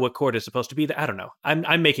you know what chord is supposed to be. I don't know.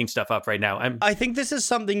 I'm making stuff up right now. I think this is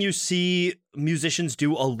something you see musicians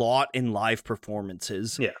do a lot in live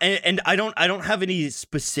performances. Yeah. And I don't have any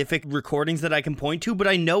specific recordings that I can point to, but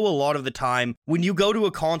I know a lot of the time when you go to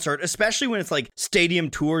a concert, especially when it's like stadium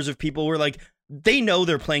tours of people where like they know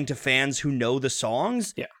they're playing to fans who know the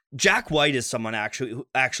songs. Yeah. Jack White is someone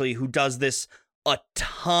actually who does this a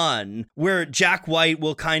ton, where Jack White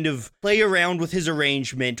will kind of play around with his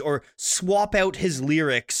arrangement or swap out his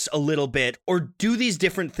lyrics a little bit or do these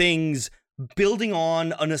different things building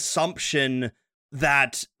on an assumption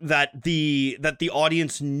that the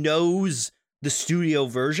audience knows the studio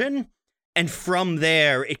version, and from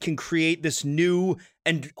there it can create this new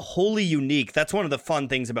and wholly unique. That's one of the fun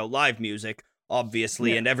things about live music,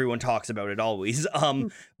 obviously, and everyone talks about it always.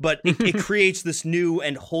 But it creates this new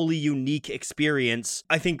and wholly unique experience.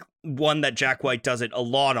 I think one that Jack White does it a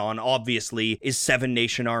lot on, obviously, is Seven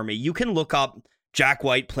Nation Army. You can look up Jack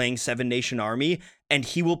White playing Seven Nation Army, and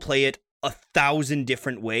he will play it 1,000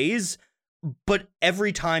 different ways. But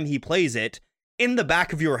every time he plays it, in the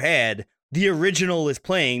back of your head, the original is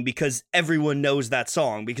playing because everyone knows that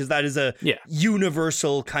song, because that is a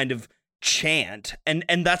universal kind of chant. And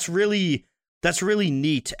that's really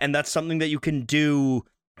neat, and that's something that you can do.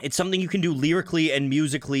 It's something you can do lyrically and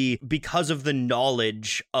musically because of the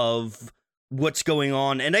knowledge of what's going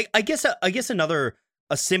on. And I guess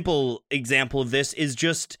a simple example of this is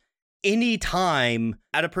just any time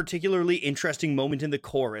at a particularly interesting moment in the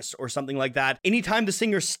chorus or something like that, anytime the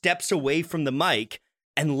singer steps away from the mic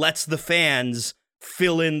and lets the fans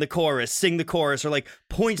fill in the chorus, sing the chorus, or like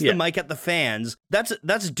points the mic at the fans,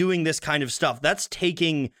 that's doing this kind of stuff. That's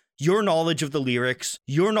taking your knowledge of the lyrics,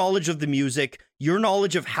 your knowledge of the music, your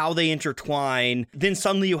knowledge of how they intertwine. Then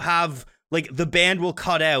suddenly you have, like, the band will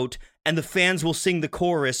cut out and the fans will sing the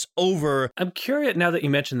chorus over. I'm curious now that you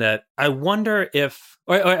mentioned that. I wonder if,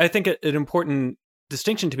 or I think an important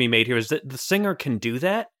distinction to be made here is that the singer can do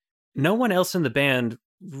that. No one else in the band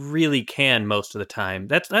really can most of the time.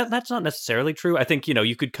 That's not necessarily true. I think,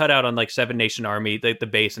 you could cut out on like Seven Nation Army, the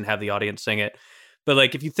bass, and have the audience sing it. But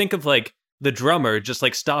like, if you think of like the drummer just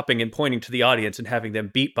like stopping and pointing to the audience and having them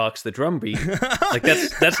beatbox the drum beat, like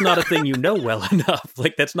that's not a thing you know well enough.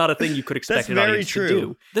 Like, that's not a thing you could expect an audience to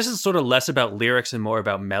do. This is sort of less about lyrics and more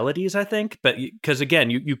about melodies, I think. But because again,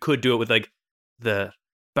 you could do it with like the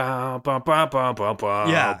bow, bow, bow, bow, bow,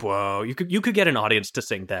 bow, bow. You could get an audience to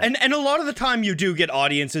sing that. And a lot of the time you do get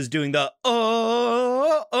audiences doing the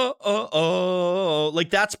like,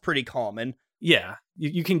 that's pretty common. Yeah,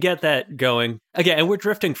 you can get that going. Again, and we're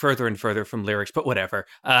drifting further and further from lyrics, but whatever.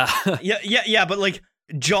 Yeah, but like,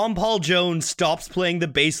 John Paul Jones stops playing the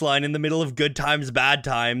bass line in the middle of Good Times, Bad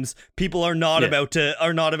Times. People are not about to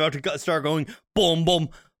start going boom, boom,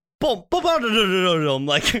 boom, boom, boom,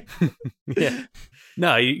 like. Yeah.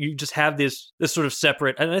 No, you just have this sort of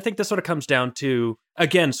separate, and I think this sort of comes down to,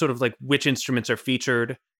 again, sort of like which instruments are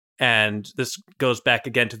featured. And this goes back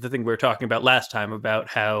again to the thing we were talking about last time about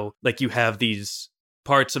how, like, you have these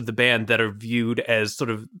parts of the band that are viewed as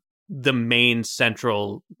sort of the main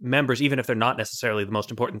central members, even if they're not necessarily the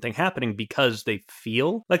most important thing happening, because they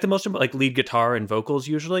feel like the most important, like lead guitar and vocals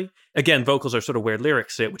usually. Again, vocals are sort of where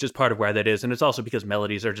lyrics sit, which is part of why that is. And it's also because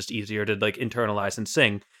melodies are just easier to like internalize and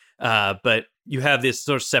sing. But you have this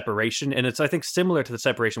sort of separation, and it's, I think, similar to the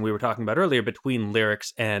separation we were talking about earlier between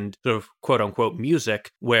lyrics and sort of quote unquote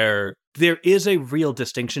music, where there is a real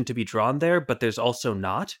distinction to be drawn there, but there's also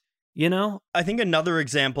not, I think another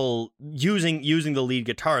example using the lead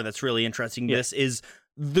guitar that's really interesting to this is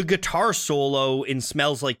the guitar solo in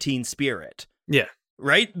Smells Like Teen Spirit. Yeah.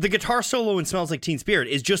 Right? The guitar solo in Smells Like Teen Spirit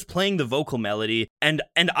is just playing the vocal melody. And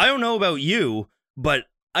I don't know about you, but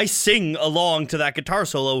I sing along to that guitar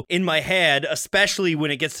solo in my head, especially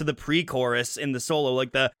when it gets to the pre-chorus in the solo,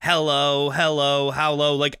 like the hello, hello, how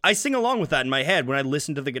low. Like, I sing along with that in my head when I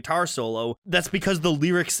listen to the guitar solo. That's because the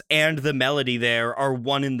lyrics and the melody there are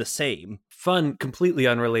one and the same. Fun, completely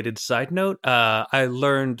unrelated side note. I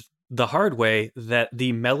learned the hard way that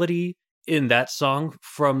the melody in that song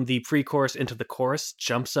from the pre-chorus into the chorus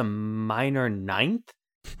jumps a minor ninth.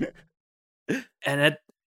 And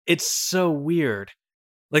it's so weird.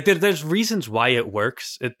 Like, there's reasons why it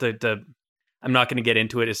works. I'm not going to get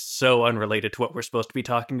into it. It's so unrelated to what we're supposed to be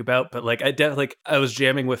talking about. But like, I was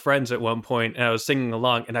jamming with friends at one point, and I was singing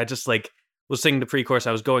along, and I just like was singing the pre-chorus.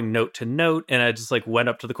 I was going note to note, and I just like went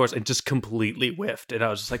up to the chorus and just completely whiffed. And I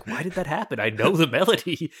was just like, why did that happen? I know the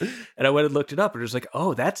melody. And I went and looked it up, and it was like,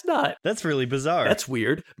 oh, that's really bizarre. That's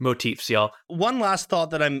weird. Motifs, y'all. One last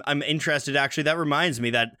thought that I'm interested. Actually, that reminds me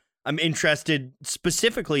that I'm interested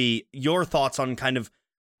specifically your thoughts on kind of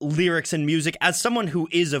lyrics and music, as someone who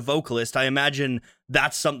is a vocalist, I imagine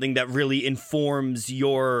that's something that really informs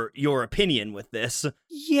your opinion with this.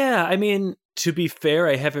 Yeah, I mean, to be fair,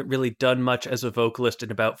 I haven't really done much as a vocalist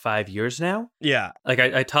in about 5 years now. Yeah. Like,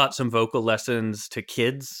 I taught some vocal lessons to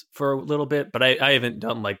kids for a little bit, but I haven't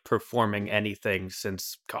done, like, performing anything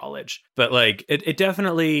since college. But, like, it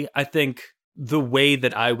definitely, I think the way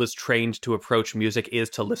that I was trained to approach music is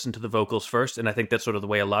to listen to the vocals first, and I think that's sort of the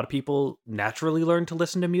way a lot of people naturally learn to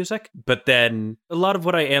listen to music. But then a lot of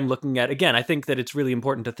what I am looking at, again, I think that it's really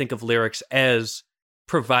important to think of lyrics as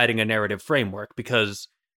providing a narrative framework, because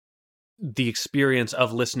the experience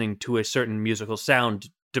of listening to a certain musical sound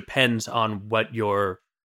depends on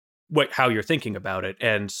how you're thinking about it.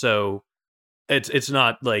 And so it's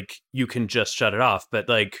not like you can just shut it off, but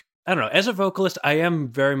like, I don't know, as a vocalist, I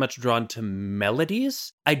am very much drawn to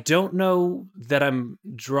melodies. I don't know that I'm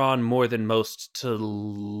drawn more than most to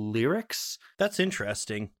lyrics. That's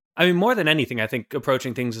interesting. I mean, more than anything, I think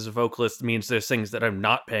approaching things as a vocalist means there's things that I'm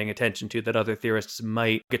not paying attention to that other theorists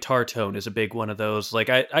might. Guitar tone is a big one of those. Like,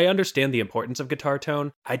 I understand the importance of guitar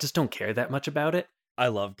tone. I just don't care that much about it. I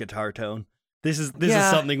love guitar tone. This is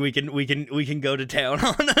something we can go to town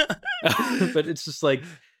on. But it's just like,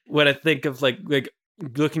 when I think of like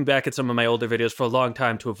looking back at some of my older videos, for a long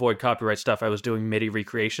time, to avoid copyright stuff, I was doing MIDI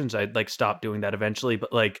recreations. I'd like stopped doing that eventually,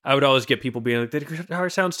 but like I would always get people being like, the guitar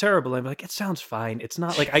sounds terrible. I'm like, it sounds fine. It's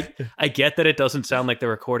not like I get that it doesn't sound like the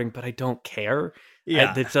recording, but I don't care.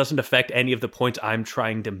 Yeah. It doesn't affect any of the points I'm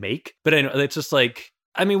trying to make. But I know it's just like,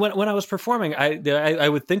 I mean, when I was performing, I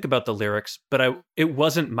would think about the lyrics, but it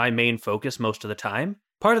wasn't my main focus most of the time.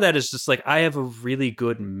 Part of that is just like, I have a really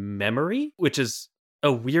good memory, which is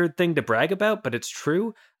a weird thing to brag about, but it's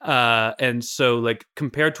true. And so like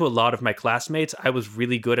compared to a lot of my classmates, I was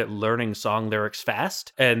really good at learning song lyrics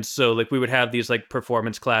fast. And so like we would have these like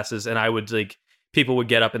performance classes, and I would like, people would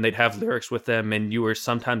get up and they'd have lyrics with them, and you were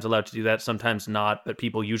sometimes allowed to do that, sometimes not, but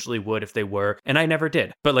people usually would if they were. And I never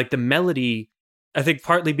did. But like the melody, I think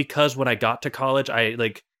partly because when I got to college,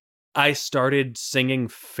 I started singing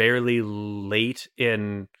fairly late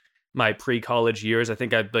in my pre-college years. I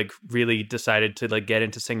think I like really decided to like get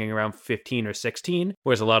into singing around 15 or 16,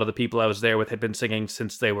 whereas a lot of the people I was there with had been singing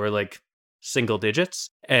since they were like single digits.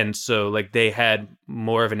 And so like they had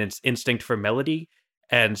more of an instinct for melody.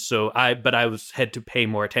 And so I had to pay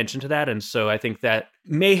more attention to that. And so I think that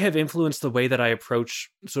may have influenced the way that I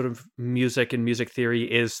approach sort of music and music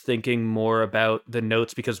theory, is thinking more about the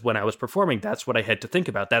notes, because when I was performing, that's what I had to think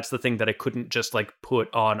about. That's the thing that I couldn't just like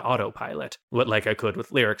put on autopilot, like I could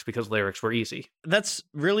with lyrics, because lyrics were easy. That's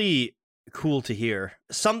really cool to hear.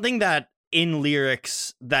 Something that in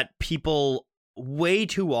lyrics that people way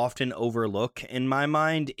too often overlook, in my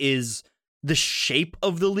mind, is the shape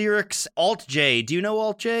of the lyrics. Alt J. Do you know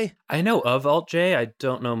Alt J? I know of Alt J. I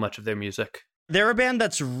don't know much of their music. They're a band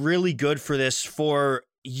that's really good for this, for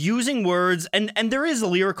using words, and there is a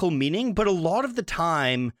lyrical meaning, but a lot of the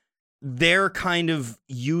time they're kind of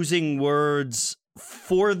using words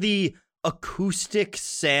for the acoustic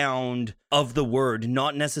sound of the word,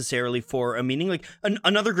 not necessarily for a meaning. Like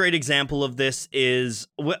another great example of this is,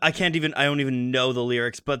 I don't even know the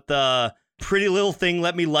lyrics, but the pretty little thing,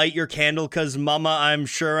 let me light your candle, cause mama, I'm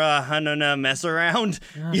sure hanana mess around.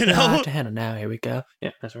 You know? Now here we go.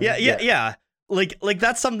 Yeah, that's right. Yeah. Like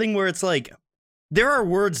that's something where it's like, there are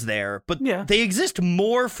words there, but they exist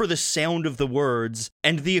more for the sound of the words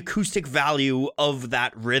and the acoustic value of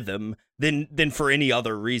that rhythm than for any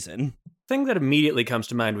other reason. Thing that immediately comes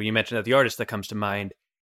to mind when you mention that, the artist that comes to mind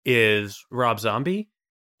is Rob Zombie.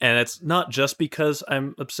 And it's not just because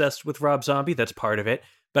I'm obsessed with Rob Zombie, that's part of it.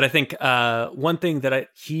 But I think one thing that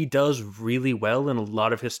he does really well in a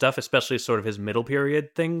lot of his stuff, especially sort of his middle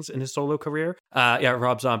period things in his solo career.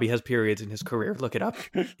 Rob Zombie has periods in his career. Look it up.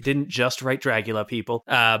 He didn't just write Dragula, people.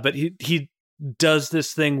 But he does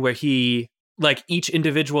this thing where he, like, each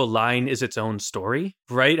individual line is its own story,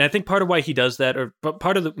 right? And I think part of why he does that, or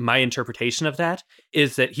part of my interpretation of that,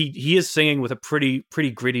 is that he is singing with a pretty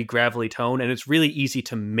gritty, gravelly tone, and it's really easy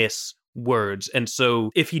to miss words. And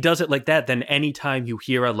so if he does it like that, then anytime you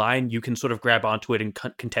hear a line, you can sort of grab onto it and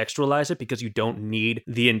contextualize it, because you don't need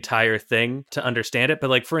the entire thing to understand it. But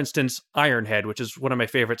like, for instance, Ironhead, which is one of my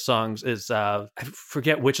favorite songs, is I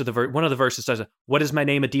forget which of the one of the verses says, "What is my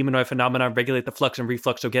name? A demonoid phenomenon, regulate the flux and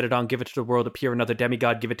reflux, so get it on, give it to the world, appear another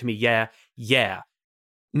demigod, give it to me, yeah.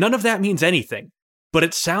 None of that means anything, but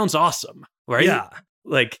it sounds awesome, right? Yeah.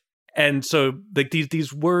 Like, and so like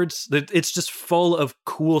these words, it's just full of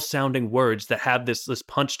cool sounding words that have this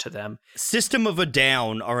punch to them. System of a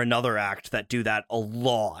Down are another act that do that a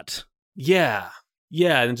lot. Yeah.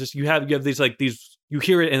 And just you have these you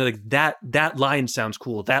hear it and like that line sounds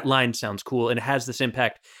cool. That line sounds cool. And it has this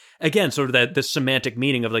impact. Again, sort of that this semantic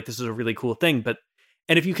meaning of like, this is a really cool thing.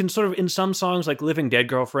 And if you can sort of, in some songs like Living Dead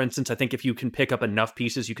Girl, for instance, I think if you can pick up enough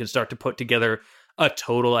pieces, you can start to put together a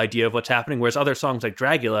total idea of what's happening. Whereas other songs like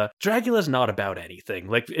Dragula's not about anything.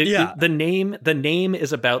 Like the name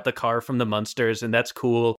is about the car from the Munsters, and that's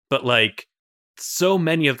cool. But like, so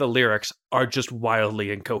many of the lyrics are just wildly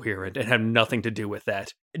incoherent and have nothing to do with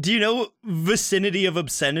that. Do you know Vicinity of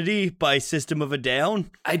Obscenity by System of a Down?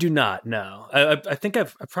 I do not, no. I think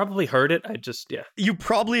I've probably heard it. You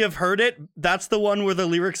probably have heard it. That's the one where the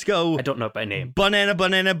lyrics go... I don't know it by name.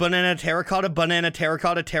 Banana, terracotta,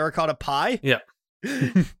 terracotta pie. Yeah.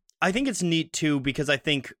 I think it's neat too, because I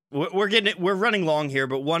think we're running long here,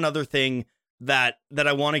 but one other thing that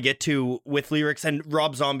I want to get to with lyrics, and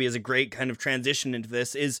Rob Zombie is a great kind of transition into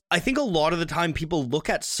this, is I think a lot of the time people look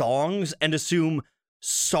at songs and assume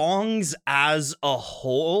songs as a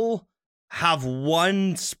whole have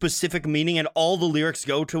one specific meaning and all the lyrics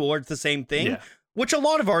go towards the same thing, which a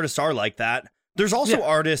lot of artists are like that. There's also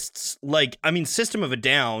artists like, System of a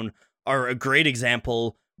Down are a great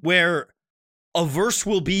example where a verse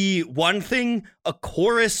will be one thing, a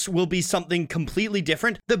chorus will be something completely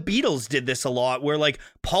different. The Beatles did this a lot, where like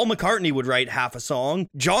Paul McCartney would write half a song,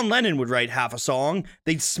 John Lennon would write half a song,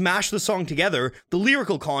 they'd smash the song together. The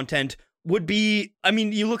lyrical content would be,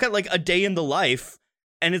 you look at like A Day in the Life,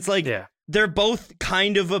 and it's like, they're both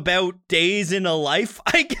kind of about days in a life,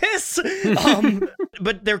 I guess.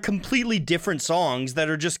 But they're completely different songs that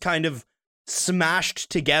are just kind of smashed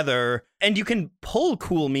together, and you can pull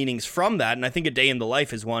cool meanings from that. And I think A Day in the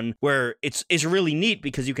Life is one where it's really neat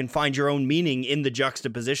because you can find your own meaning in the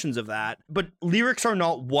juxtapositions of that. But lyrics are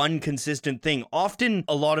not one consistent thing. Often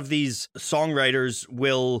a lot of these songwriters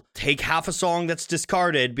will take half a song that's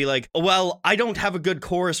discarded, be like, well, I don't have a good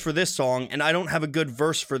chorus for this song and I don't have a good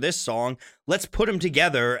verse for this song. Let's put them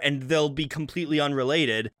together and they'll be completely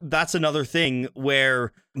unrelated. That's another thing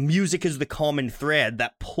where music is the common thread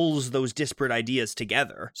that pulls those disparate ideas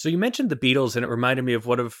together. So you mentioned the Beatles, and it reminded me of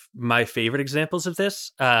one of my favorite examples of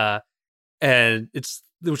this. And it's,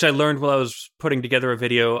 which I learned while I was putting together a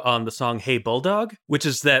video on the song Hey Bulldog, which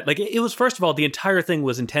is that, like, it was, first of all, the entire thing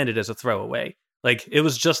was intended as a throwaway. Like, it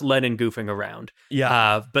was just Lennon goofing around.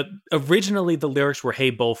 Yeah. But originally the lyrics were Hey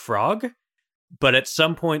Bullfrog. But at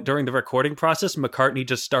some point during the recording process, McCartney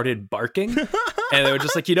just started barking. And they were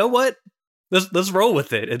just like, you know what? Let's roll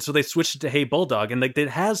with it. And so they switched it to Hey Bulldog. And like, it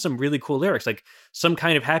has some really cool lyrics. Like, some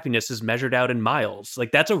kind of happiness is measured out in miles.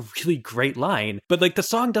 Like, that's a really great line. But like, the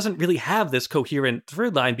song doesn't really have this coherent through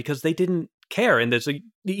line because they didn't care. And there's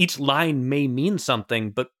each line may mean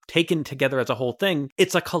something, but taken together as a whole thing,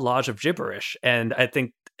 it's a collage of gibberish. And I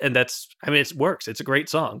think, and that's, it works. It's a great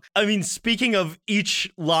song. Speaking of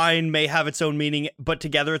each line may have its own meaning, but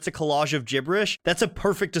together it's a collage of gibberish. That's a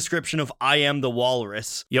perfect description of I Am the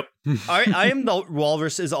Walrus. Yep. I Am the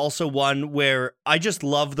Walrus is also one where I just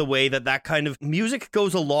love the way that kind of music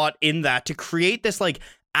goes a lot in that to create this like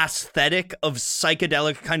aesthetic of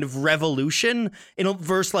psychedelic kind of revolution in a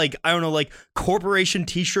verse like, I don't know, like corporation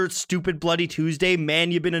t-shirts, stupid bloody Tuesday,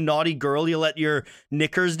 man, you've been a naughty girl, you let your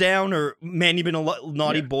knickers down, or man, you've been a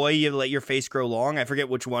naughty boy, you let your face grow long. I forget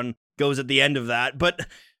which one goes at the end of that, but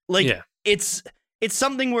like it's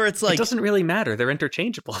something where it's like, it doesn't really matter, they're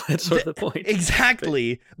interchangeable. That's sort of the point.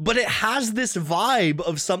 Exactly. But it has this vibe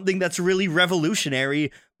of something that's really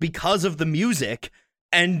revolutionary because of the music.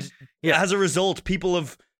 And as a result, people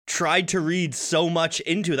have tried to read so much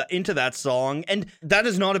into that song, and that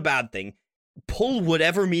is not a bad thing. Pull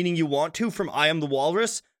whatever meaning you want to from I Am the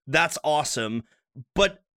Walrus. That's awesome,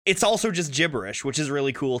 but it's also just gibberish, which is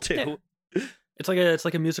really cool too. Yeah. It's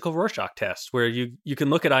like a musical Rorschach test where you can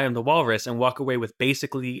look at I Am the Walrus and walk away with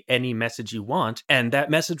basically any message you want, and that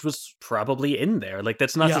message was probably in there. Like,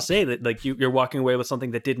 that's not to say that like you're walking away with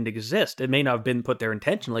something that didn't exist. It may not have been put there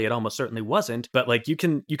intentionally. It almost certainly wasn't. But like, you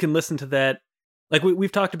can listen to that. Like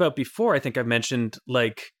we've talked about before. I think I've mentioned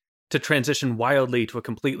like to transition wildly to a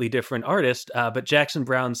completely different artist, but Jackson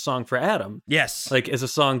Browne's Song for Adam. Yes. Like, is a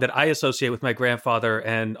song that I associate with my grandfather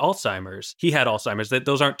and Alzheimer's. He had Alzheimer's.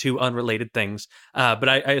 Those aren't two unrelated things, but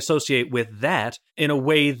I associate with that in a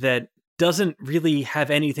way that doesn't really have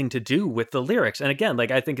anything to do with the lyrics. And again,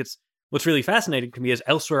 like, I think it's, what's really fascinating to me is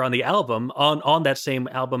elsewhere on the album, on that same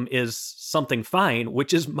album is Something Fine,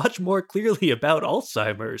 which is much more clearly about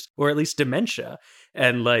Alzheimer's, or at least dementia.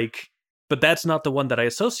 And like, but that's not the one that I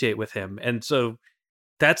associate with him. And so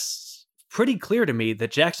that's pretty clear to me that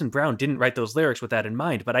Jackson Browne didn't write those lyrics with that in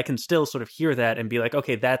mind, but I can still sort of hear that and be like,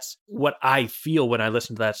 okay, that's what I feel when I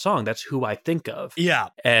listen to that song. That's who I think of. Yeah.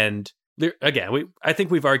 And again, I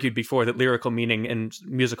think we've argued before that lyrical meaning and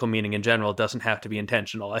musical meaning in general doesn't have to be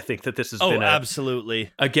intentional. I think that this has been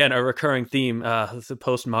absolutely, again, a recurring theme, the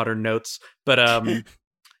postmodern notes, but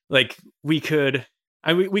like we could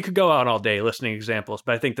go on all day listening to examples,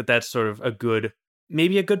 but I think that that's sort of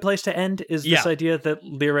maybe a good place to end, is this idea that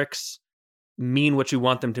lyrics mean what you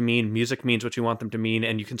want them to mean, music means what you want them to mean,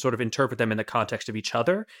 and you can sort of interpret them in the context of each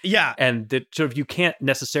other. Yeah. And that sort of you can't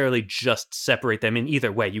necessarily just separate them in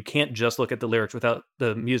either way. You can't just look at the lyrics without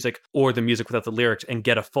the music or the music without the lyrics and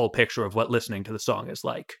get a full picture of what listening to the song is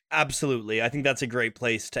like. Absolutely. I think that's a great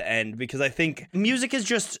place to end, because I think music is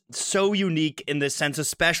just so unique in this sense,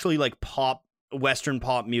 especially like Western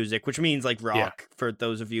pop music, which means like rock, for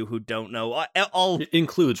those of you who don't know. It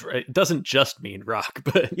includes, right? It doesn't just mean rock,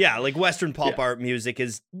 but yeah, like Western pop art music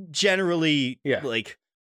is generally like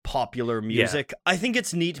popular music. I think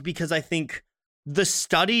it's neat because I think the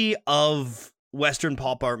study of Western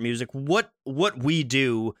pop art music, what we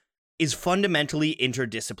do, is fundamentally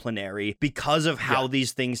interdisciplinary because of how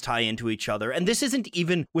these things tie into each other. And this isn't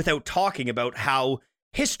even without talking about how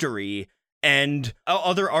history and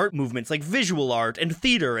other art movements like visual art and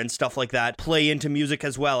theater and stuff like that play into music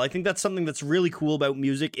as well. I think that's something that's really cool about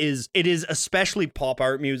music, is it is, especially pop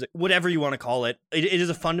art music, whatever you want to call it, it is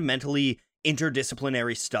a fundamentally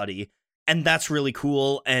interdisciplinary study. And that's really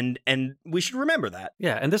cool, and we should remember that.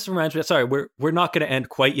 Yeah, and this reminds me, sorry, we're not going to end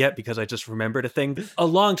quite yet because I just remembered a thing. A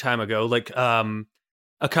long time ago, like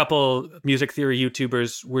a couple music theory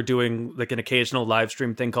YouTubers were doing like an occasional live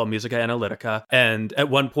stream thing called Musica Analytica. And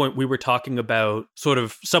at one point we were talking about sort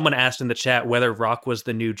of, someone asked in the chat whether rock was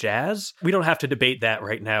the new jazz. We don't have to debate that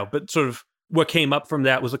right now, but sort of what came up from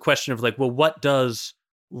that was a question of like, well, what does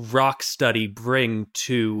rock study bring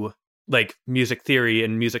to like music theory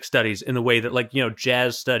and music studies in the way that, like, you know,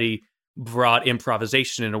 jazz study brought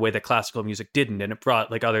improvisation in a way that classical music didn't, and it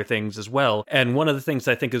brought like other things as well. And one of the things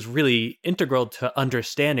I think is really integral to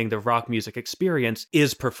understanding the rock music experience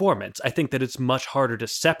is performance. I think that it's much harder to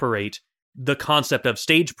separate the concept of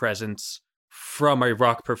stage presence from a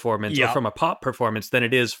rock performance or from a pop performance than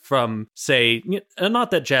it is from, say,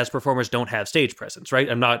 not that jazz performers don't have stage presence, right?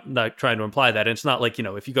 I'm not trying to imply that. And it's not like, you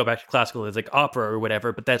know, if you go back to classical, it's like opera or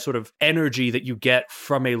whatever, but that sort of energy that you get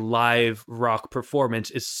from a live rock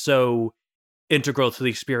performance is so integral to the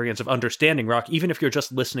experience of understanding rock. Even if you're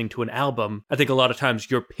just listening to an album, I think a lot of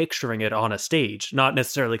times you're picturing it on a stage, not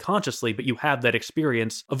necessarily consciously, but you have that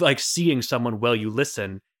experience of like seeing someone while you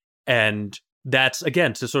listen. And that's,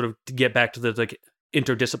 again, to sort of get back to the like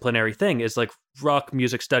interdisciplinary thing, is like rock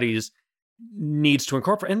music studies needs to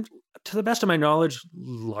incorporate, and to the best of my knowledge,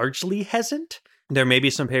 largely hasn't. There may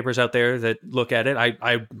be some papers out there that look at it.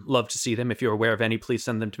 I love to see them. If you're aware of any, please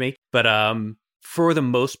send them to me. But for the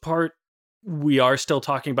most part, we are still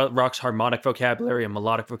talking about rock's harmonic vocabulary and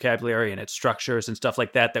melodic vocabulary and its structures and stuff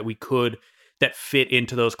like that that fit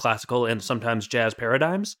into those classical and sometimes jazz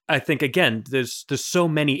paradigms. I think, again, there's so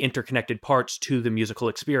many interconnected parts to the musical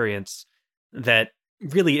experience that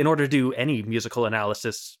really, in order to do any musical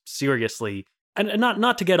analysis seriously, and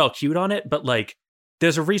not to get all cute on it, but like,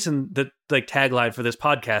 there's a reason that like tagline for this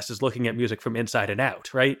podcast is looking at music from inside and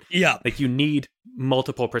out, right? Yeah. Like, you need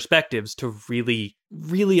multiple perspectives to really,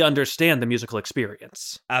 really understand the musical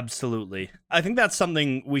experience. Absolutely. I think that's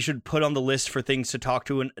something we should put on the list for things to talk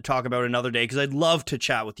about another day, because I'd love to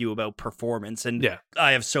chat with you about performance, and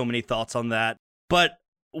I have so many thoughts on that. But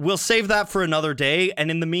we'll save that for another day. And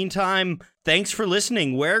in the meantime, thanks for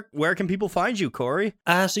listening. Where can people find you, Corey?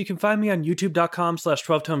 So you can find me on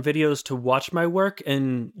youtube.com/12tone videos to watch my work.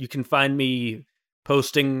 And you can find me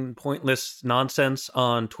posting pointless nonsense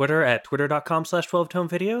on Twitter at twitter.com/12tone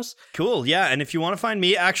videos. Cool. Yeah. And if you want to find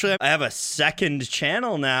me, actually, I have a second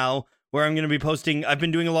channel now where I'm going to be posting. I've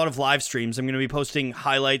been doing a lot of live streams. I'm going to be posting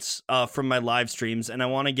highlights from my live streams, and I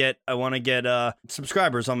want to get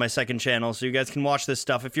subscribers on my second channel so you guys can watch this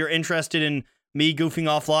stuff. If you're interested in me goofing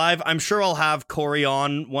off live, I'm sure I'll have Corey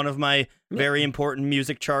on one of my very important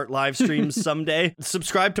music chart live streams someday.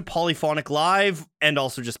 Subscribe to Polyphonic Live, and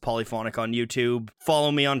also just Polyphonic on YouTube.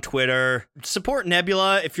 Follow me on Twitter. Support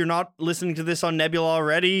Nebula. If you're not listening to this on Nebula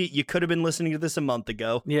already, you could have been listening to this a month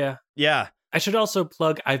ago. Yeah. I should also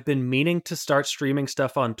plug, I've been meaning to start streaming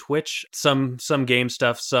stuff on Twitch, some game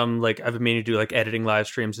stuff, some like I've been meaning to do like editing live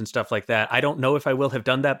streams and stuff like that. I don't know if I will have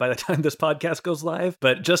done that by the time this podcast goes live,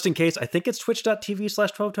 but just in case, I think it's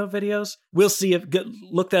twitch.tv/12tone videos. We'll see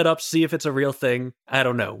look that up, see if it's a real thing. I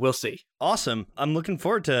don't know. We'll see. Awesome. I'm looking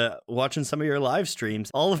forward to watching some of your live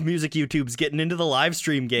streams. All of music YouTube's getting into the live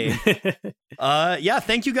stream game. Yeah,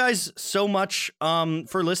 thank you guys so much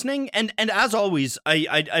for listening. And as always,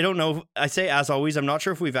 I don't know, I say as always, I'm not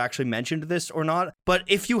sure if we've actually mentioned this or not, but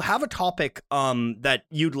if you have a topic that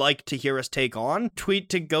you'd like to hear us take on, tweet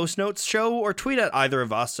to Ghost Notes Show or tweet at either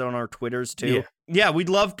of us on our Twitters too. Yeah, we'd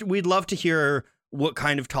love to hear what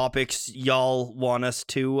kind of topics y'all want us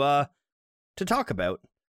to talk about.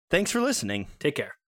 Thanks for listening. Take care.